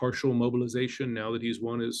another partial mobilization now that he's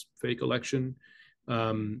won his fake election,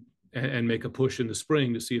 and make a push in the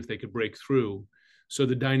spring to see if they could break through. So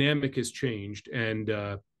the dynamic has changed, and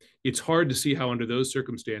it's hard to see how under those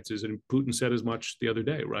circumstances, and Putin said as much the other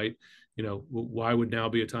day, right? Why would now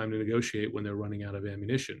be a time to negotiate when they're running out of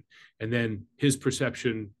ammunition? And then his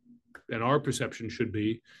perception and our perception should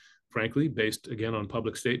be, frankly, based again on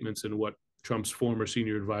public statements and what Trump's former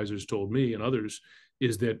senior advisors told me and others,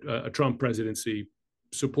 is that a Trump presidency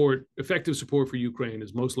effective support for Ukraine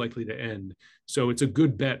is most likely to end. So it's a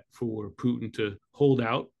good bet for Putin to hold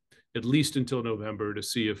out at least until November to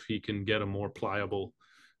see if he can get a more pliable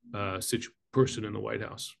person in the White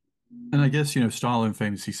House. And I guess, Stalin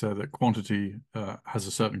famously said that quantity has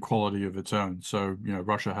a certain quality of its own. So,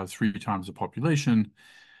 Russia has 3 times the population.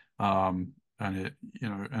 And I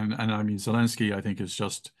mean, Zelensky, I think, is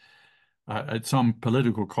just at some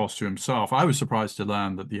political cost to himself. I was surprised to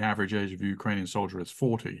learn that the average age of a Ukrainian soldier is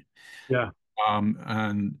 40. Yeah.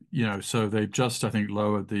 And, so they've just, I think,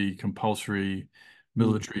 lowered the compulsory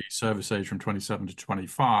military service age from 27 to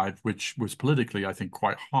 25, which was politically, I think,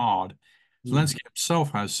 quite hard. Zelensky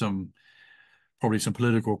himself has probably some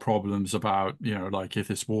political problems about, like if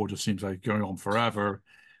this war just seems like going on forever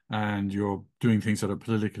and you're doing things that are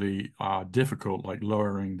politically difficult, like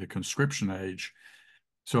lowering the conscription age.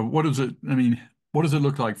 So what does it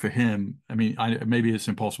look like for him? I mean, maybe it's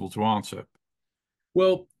impossible to answer.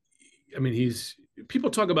 Well, I mean, people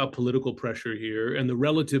talk about political pressure here, and the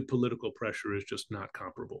relative political pressure is just not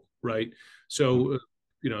comparable, right? So,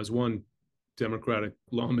 as one Democratic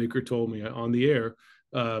lawmaker told me on the air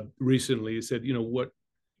recently, he said, a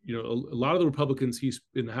lot of the Republicans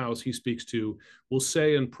in the House he speaks to will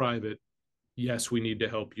say in private, yes, we need to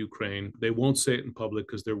help Ukraine. They won't say it in public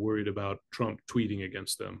because they're worried about Trump tweeting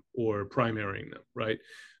against them or primarying them, right?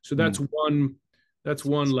 So that's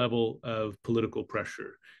one level of political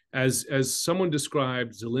pressure. As someone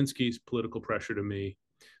described Zelensky's political pressure to me,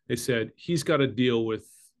 they said he's got to deal with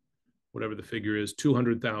whatever the figure is,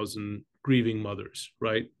 200,000 grieving mothers,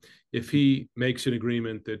 right? If he makes an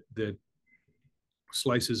agreement that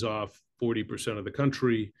slices off 40% of the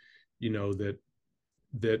country,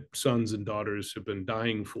 that sons and daughters have been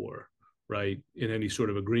dying for, right? In any sort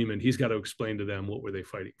of agreement, he's got to explain to them what were they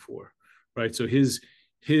fighting for, right? So his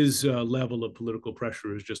level of political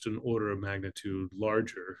pressure is just an order of magnitude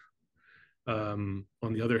larger. On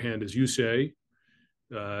the other hand, as you say,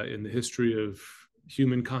 in the history of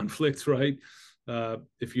human conflicts, right?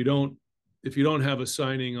 If you don't have a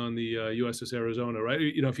signing on the USS Arizona, right?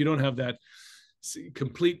 If you don't have that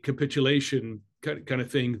complete capitulation kind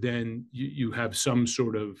of thing, then you have some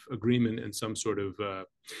sort of agreement and some sort of,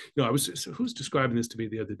 who's describing this to me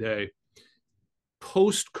the other day?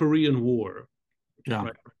 Post-Korean War, yeah.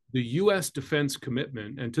 Right? The U.S. defense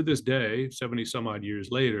commitment, and to this day, 70 some odd years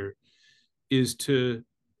later, is to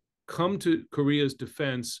come to Korea's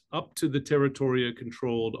defense up to the territory it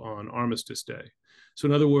controlled on Armistice Day. So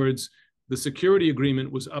in other words, the security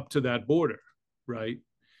agreement was up to that border, right?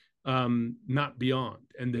 Not beyond.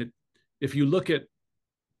 And that if you look at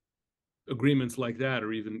agreements like that,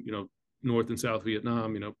 or even, North and South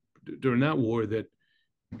Vietnam, during that war, that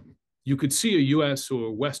you could see a U.S.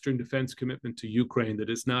 or Western defense commitment to Ukraine that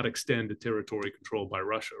does not extend to territory controlled by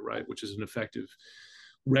Russia, right? Which is an effective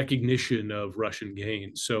recognition of Russian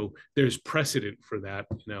gains. So there's precedent for that,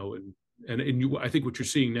 and I think what you're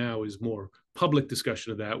seeing now is more public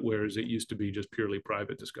discussion of that, whereas it used to be just purely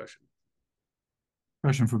private discussion.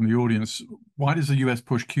 Question from the audience: why does the U.S.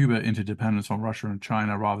 push Cuba into dependence on Russia and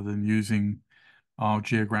China rather than using our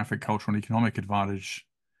geographic, cultural, and economic advantage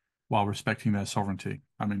while respecting their sovereignty?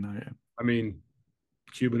 I mean,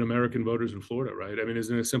 Cuban American voters in Florida, right? I mean,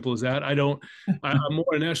 isn't it as simple as that? I'm more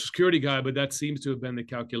a national security guy, but that seems to have been the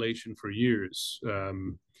calculation for years.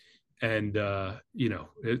 Has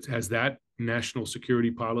that national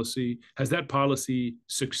security policy, has that policy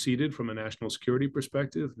succeeded from a national security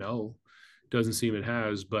perspective? No, doesn't seem it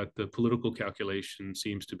has, but the political calculation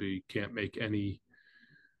seems to be, can't make any,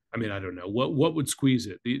 I don't know, what would squeeze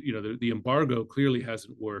it? The embargo clearly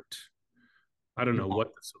hasn't worked I don't know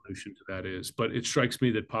what the solution to that is, but it strikes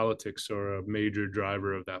me that politics are a major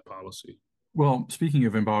driver of that policy. Well, speaking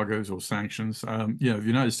of embargoes or sanctions, the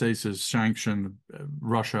United States has sanctioned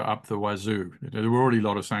Russia up the wazoo. There were already a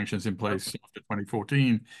lot of sanctions in place after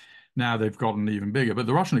 2014. Now they've gotten even bigger. But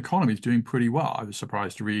the Russian economy is doing pretty well, I was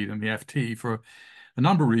surprised to read in the FT, for a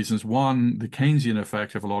number of reasons. One, the Keynesian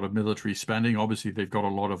effect of a lot of military spending. Obviously, they've got a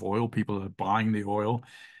lot of oil. People are buying the oil.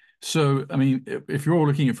 So, I mean, if you're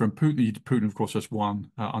looking at it from Putin, of course, has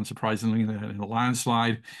won, unsurprisingly, in a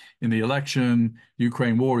landslide in the election.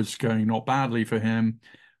 Ukraine war is going not badly for him.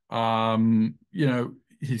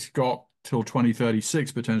 He's got till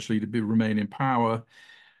 2036 potentially to remain in power.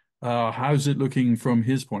 How's it looking from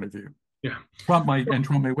his point of view? Yeah, Trump may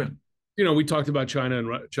win. We talked about China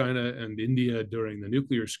and India during the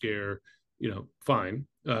nuclear scare. Fine.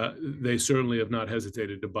 They certainly have not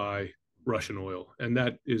hesitated to buy Russian oil, and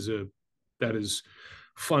that is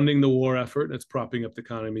funding the war effort. That's propping up the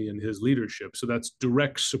economy and his leadership. So that's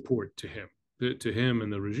direct support to him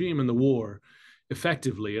and the regime and the war,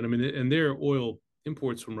 effectively. And I mean, and their oil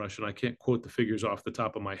imports from Russia, and I can't quote the figures off the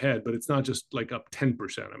top of my head, but it's not just like up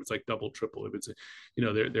 10%. I mean, it's like double, triple. If it's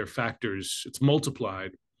their factors, it's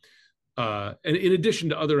multiplied. And in addition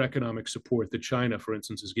to other economic support that China, for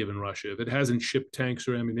instance, has given Russia, if it hasn't shipped tanks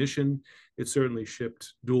or ammunition, it certainly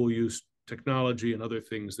shipped dual-use technology and other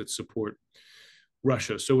things that support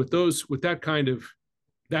Russia. So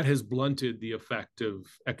that has blunted the effect of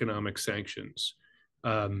economic sanctions,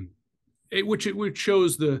 which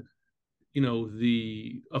shows a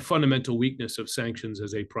fundamental weakness of sanctions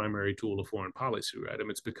as a primary tool of foreign policy, right? I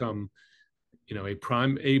mean, it's become, a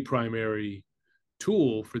primary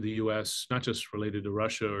tool for the U.S., not just related to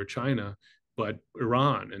Russia or China, but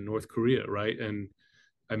Iran and North Korea, right? And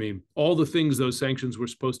I mean, all the things those sanctions were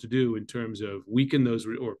supposed to do in terms of weaken those,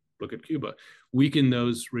 or look at Cuba, weaken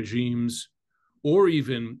those regimes, or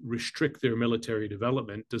even restrict their military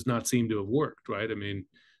development, does not seem to have worked, right? I mean,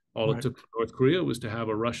 all it took for North Korea was to have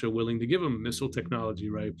a Russia willing to give them missile technology,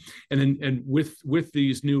 right? And with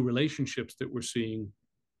these new relationships that we're seeing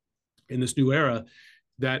in this new era,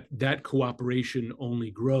 that cooperation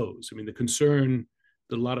only grows. I mean, the concern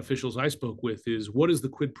that a lot of officials I spoke with is, what is the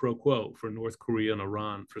quid pro quo for North Korea and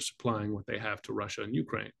Iran for supplying what they have to Russia and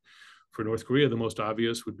Ukraine? For North Korea, the most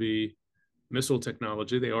obvious would be missile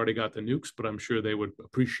technology. They already got the nukes, but I'm sure they would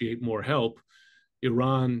appreciate more help.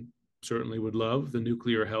 Iran certainly would love the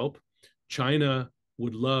nuclear help. China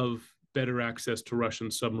would love better access to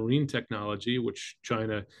Russian submarine technology, which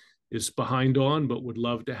China is behind on, but would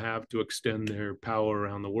love to have to extend their power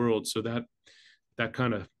around the world. So that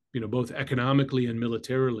kind of, both economically and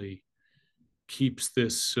militarily keeps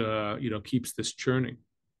this churning.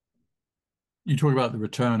 You talk about the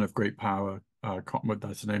return of great power.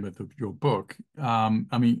 That's the name of your book.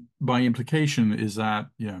 I mean, by implication is that,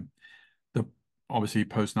 obviously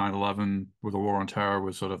post 9/11 with the war on terror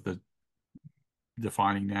was sort of the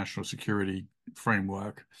defining national security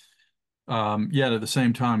framework. Yet at the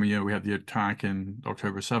same time, we had the attack in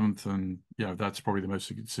October 7th, and that's probably the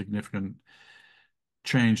most significant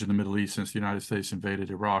change in the Middle East since the United States invaded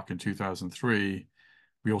Iraq in 2003.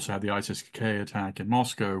 We also had the ISIS-K attack in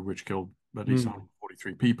Moscow, which killed at least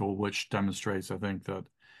 143 people, which demonstrates, I think, that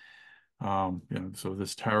sort of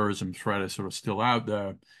this terrorism threat is sort of still out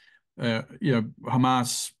there.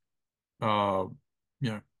 Hamas,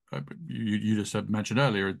 you just had mentioned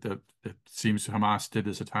earlier that it seems Hamas did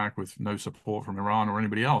this attack with no support from Iran or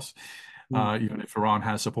anybody else, even if Iran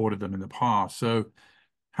has supported them in the past. So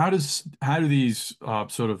how do these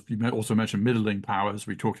you also mentioned middling powers,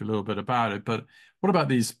 we talked a little bit about it, but what about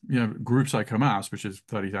these groups like Hamas, which is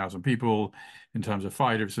 30,000 people in terms of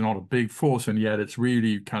fighters, and not a big force, and yet it's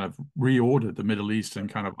really kind of reordered the Middle East in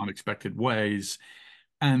kind of unexpected ways.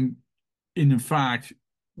 And in fact,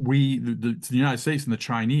 the United States and the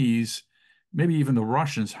Chinese, maybe even the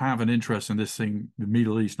Russians, have an interest in this thing, the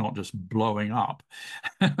Middle East, not just blowing up.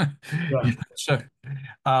 Right. So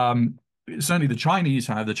certainly the Chinese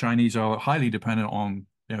have. The Chinese are highly dependent on,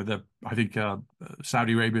 I think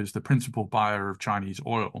Saudi Arabia is the principal buyer of Chinese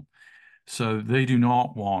oil. So they do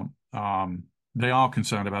not want, they are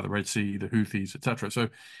concerned about the Red Sea, the Houthis, etc. So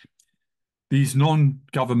these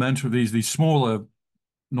non-governmental, these smaller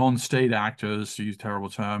non-state actors, to use a terrible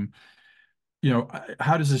term,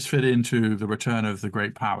 how does this fit into the return of the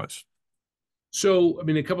great powers? So, I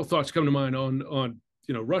mean, a couple of thoughts come to mind on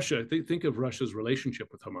Russia. Think of Russia's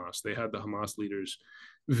relationship with Hamas. They had the Hamas leaders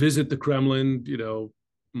visit the Kremlin,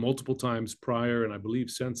 multiple times prior, and I believe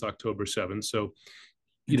since October 7th. So,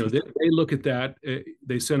 they look at that.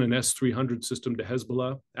 They sent an S-300 system to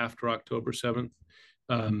Hezbollah after October 7th.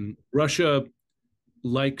 Russia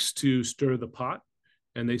likes to stir the pot,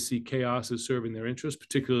 and they see chaos as serving their interest,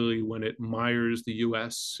 particularly when it mires the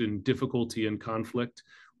U.S. in difficulty and conflict,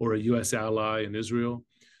 or a U.S. ally in Israel.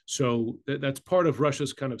 So that's part of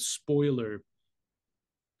Russia's kind of spoiler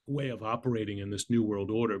way of operating in this new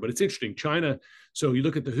world order. But it's interesting, China, so you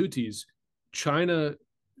look at the Houthis, China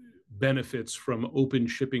benefits from open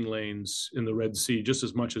shipping lanes in the Red Sea just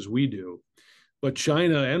as much as we do. But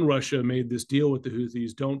China and Russia made this deal with the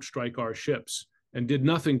Houthis, don't strike our ships, and did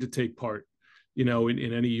nothing to take part,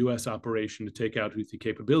 in any U.S. operation to take out Houthi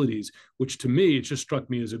capabilities, which to me, it just struck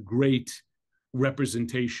me as a great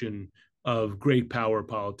representation of great power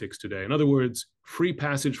politics today. In other words, free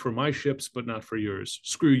passage for my ships, but not for yours.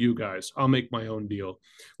 Screw you guys. I'll make my own deal,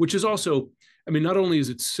 which is also, not only is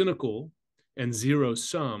it cynical and zero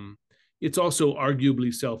sum, it's also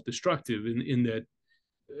arguably self-destructive in that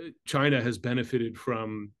China has benefited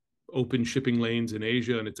from open shipping lanes in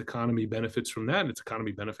Asia, and its economy benefits from that, and its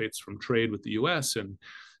economy benefits from trade with the U.S.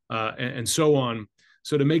 and so on.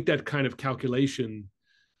 So to make that kind of calculation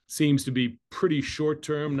seems to be pretty short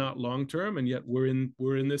term, not long term, and yet we're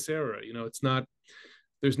in this era. It's not.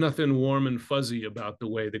 There's nothing warm and fuzzy about the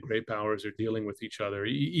way the great powers are dealing with each other,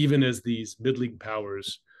 even as these mid-league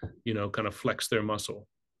powers, kind of flex their muscle.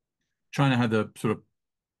 China had the sort of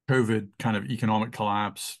COVID kind of economic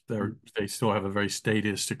collapse. They still have a very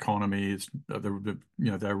statist economy. It's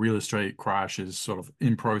their real estate crash is sort of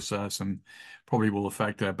in process and probably will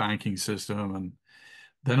affect their banking system. And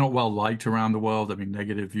they're not well liked around the world.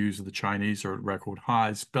 Negative views of the Chinese are at record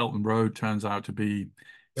highs. Belt and Road turns out to be,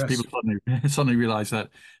 yes. People suddenly realize that,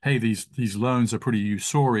 hey, these loans are pretty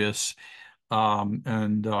usurious. So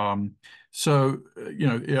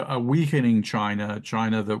a weakening China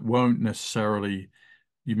that won't necessarily.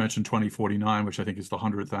 You mentioned 2049, which I think is the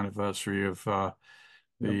 100th anniversary of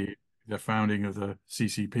the founding of the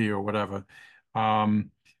CCP or whatever.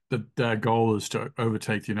 That their goal is to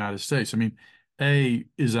overtake the United States.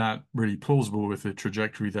 Is that really plausible with the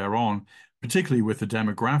trajectory they're on, particularly with the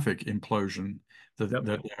demographic implosion that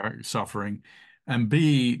they're suffering? And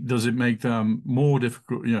B, does it make them more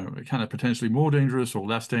difficult, kind of potentially more dangerous or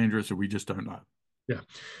less dangerous, or we just don't know? Yeah.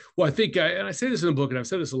 Well, I think, and I say this in the book, and I've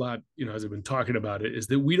said this a lot, as I've been talking about it, is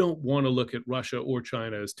that we don't want to look at Russia or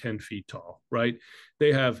China as 10 feet tall, right?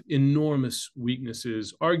 They have enormous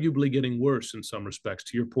weaknesses, arguably getting worse in some respects.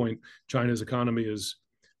 To your point, China's economy is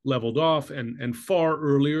leveled off and far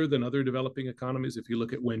earlier than other developing economies. If you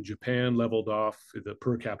look at when Japan leveled off, the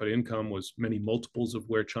per capita income was many multiples of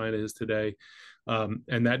where China is today.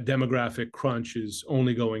 And that demographic crunch is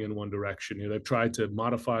only going in one direction. They've tried to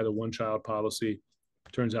modify the one-child policy.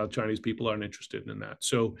 Turns out Chinese people aren't interested in that.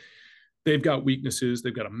 So they've got weaknesses.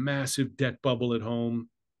 They've got a massive debt bubble at home,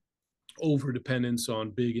 over-dependence on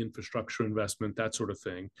big infrastructure investment, that sort of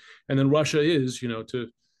thing. And then Russia is,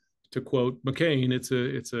 to quote McCain,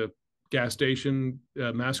 it's a gas station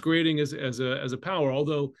masquerading as a power,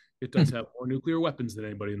 although it does have more nuclear weapons than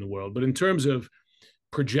anybody in the world. But in terms of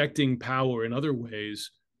projecting power in other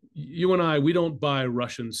ways, you and I, we don't buy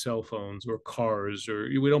Russian cell phones or cars, or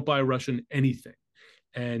we don't buy Russian anything.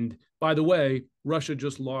 And by the way, Russia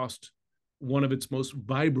just lost one of its most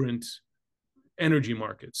vibrant energy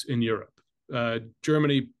markets in Europe.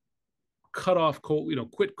 Germany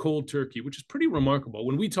quit cold turkey, which is pretty remarkable.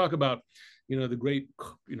 When we talk about, the great,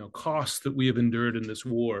 costs that we have endured in this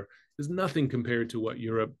war, is nothing compared to what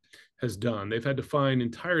Europe has done. They've had to find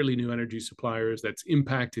entirely new energy suppliers. That's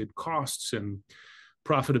impacted costs and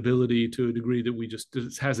profitability to a degree that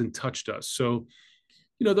this hasn't touched us. So,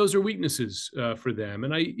 those are weaknesses for them.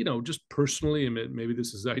 And I, just personally, and maybe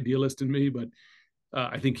this is idealist in me, but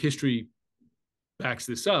I think history backs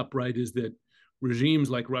this up, right, is that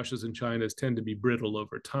regimes like Russia's and China's tend to be brittle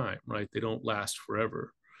over time, right? They don't last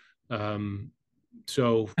forever.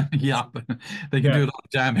 So yeah, they can do a lot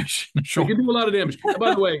of damage. Sure. They can do a lot of damage. And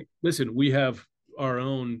by the way, listen, we have our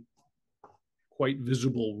own quite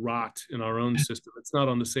visible rot in our own system. It's not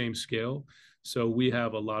on the same scale. So we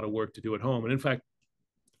have a lot of work to do at home. And in fact,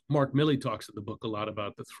 Mark Milley talks in the book a lot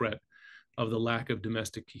about the threat of the lack of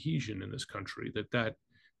domestic cohesion in this country,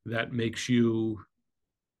 that makes you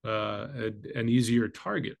an easier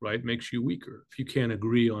target, right? Makes you weaker. If you can't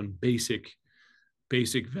agree on basic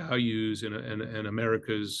values and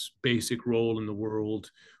America's basic role in the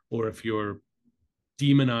world, or if you're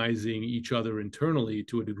demonizing each other internally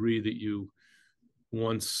to a degree that you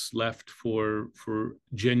once left for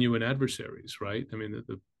genuine adversaries, right?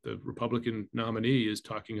 The Republican nominee is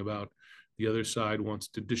talking about the other side wants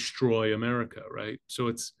to destroy America, right?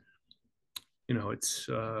 So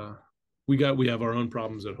we have our own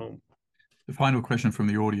problems at home. The final question from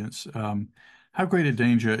the audience. How great a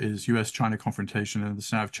danger is US-China confrontation in the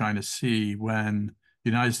South China Sea when the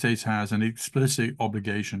United States has an explicit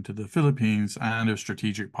obligation to the Philippines and a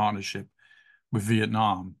strategic partnership with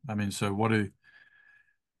Vietnam? I mean, so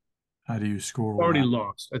how do you score all Already that?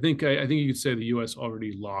 lost. I think you could say the U.S.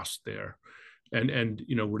 already lost there, and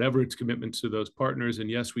whatever its commitments to those partners, and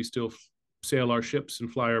yes, we still sail our ships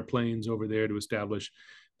and fly our planes over there to establish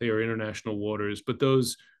they are international waters, but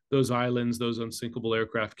those islands, those unsinkable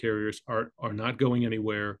aircraft carriers are not going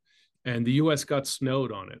anywhere. And the U.S. got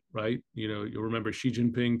snowed on it, right? You'll remember Xi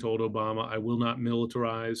Jinping told Obama, "I will not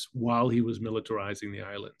militarize," while he was militarizing the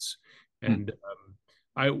islands. And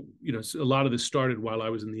a lot of this started while I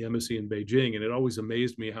was in the embassy in Beijing, and it always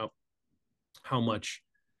amazed me how much,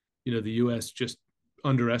 the U.S. just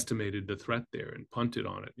underestimated the threat there and punted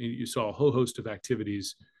on it. You saw a whole host of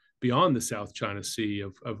activities beyond the South China Sea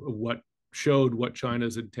of what showed what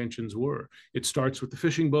China's intentions were. It starts with the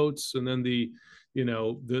fishing boats, and then the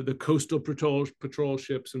coastal patrol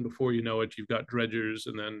ships, and before you know it, you've got dredgers,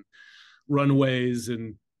 and then runways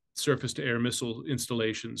and surface to air missile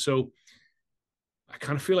installations. So I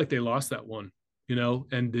kind of feel like they lost that one,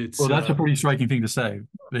 and it's Well, that's a pretty striking thing to say.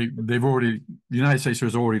 The United States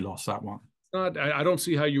has already lost that one. not. I don't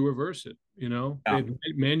see how you reverse it. Yeah. They've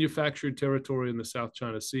manufactured territory in the South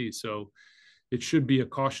China Sea, so it should be a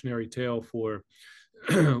cautionary tale for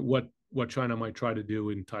what China might try to do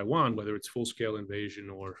in Taiwan, whether it's full scale invasion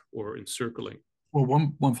or encircling. Well,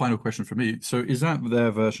 one final question for me. So is that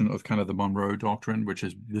their version of kind of the Monroe Doctrine, which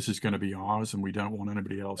is this is going to be ours and we don't want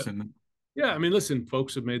anybody else in them? Yeah, I mean, listen,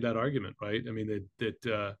 folks have made that argument, right? I mean,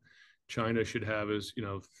 that China should have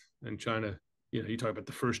and China, you talk about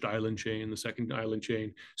the first island chain, the second island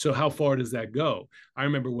chain. So how far does that go? I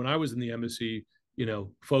remember when I was in the embassy,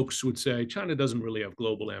 folks would say China doesn't really have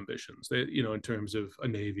global ambitions. They, in terms of a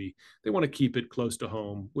navy, they want to keep it close to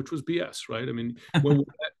home, which was BS, right? I mean,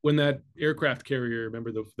 when that aircraft carrier,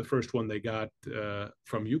 remember the first one they got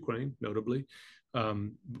from Ukraine, notably,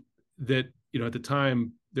 that at the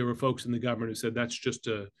time there were folks in the government who said that's just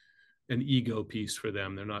an ego piece for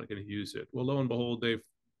them. They're not going to use it. Well, lo and behold, they've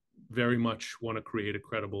very much want to create a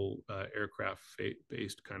credible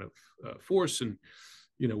aircraft-based kind of force, and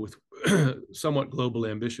with somewhat global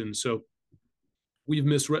ambitions. So we've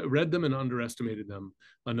misread them and underestimated them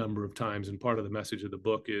a number of times. And part of the message of the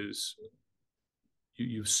book is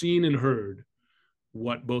you've seen and heard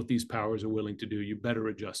what both these powers are willing to do. You better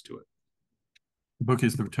adjust to it. The book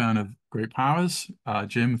is The Return of Great Powers.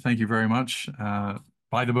 Jim, thank you very much.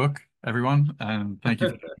 Buy the book, everyone, and thank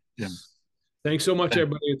you, Jim. Thanks so much,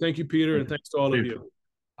 everybody. Thank you, Peter, and thanks to all of you.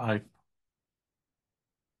 Bye.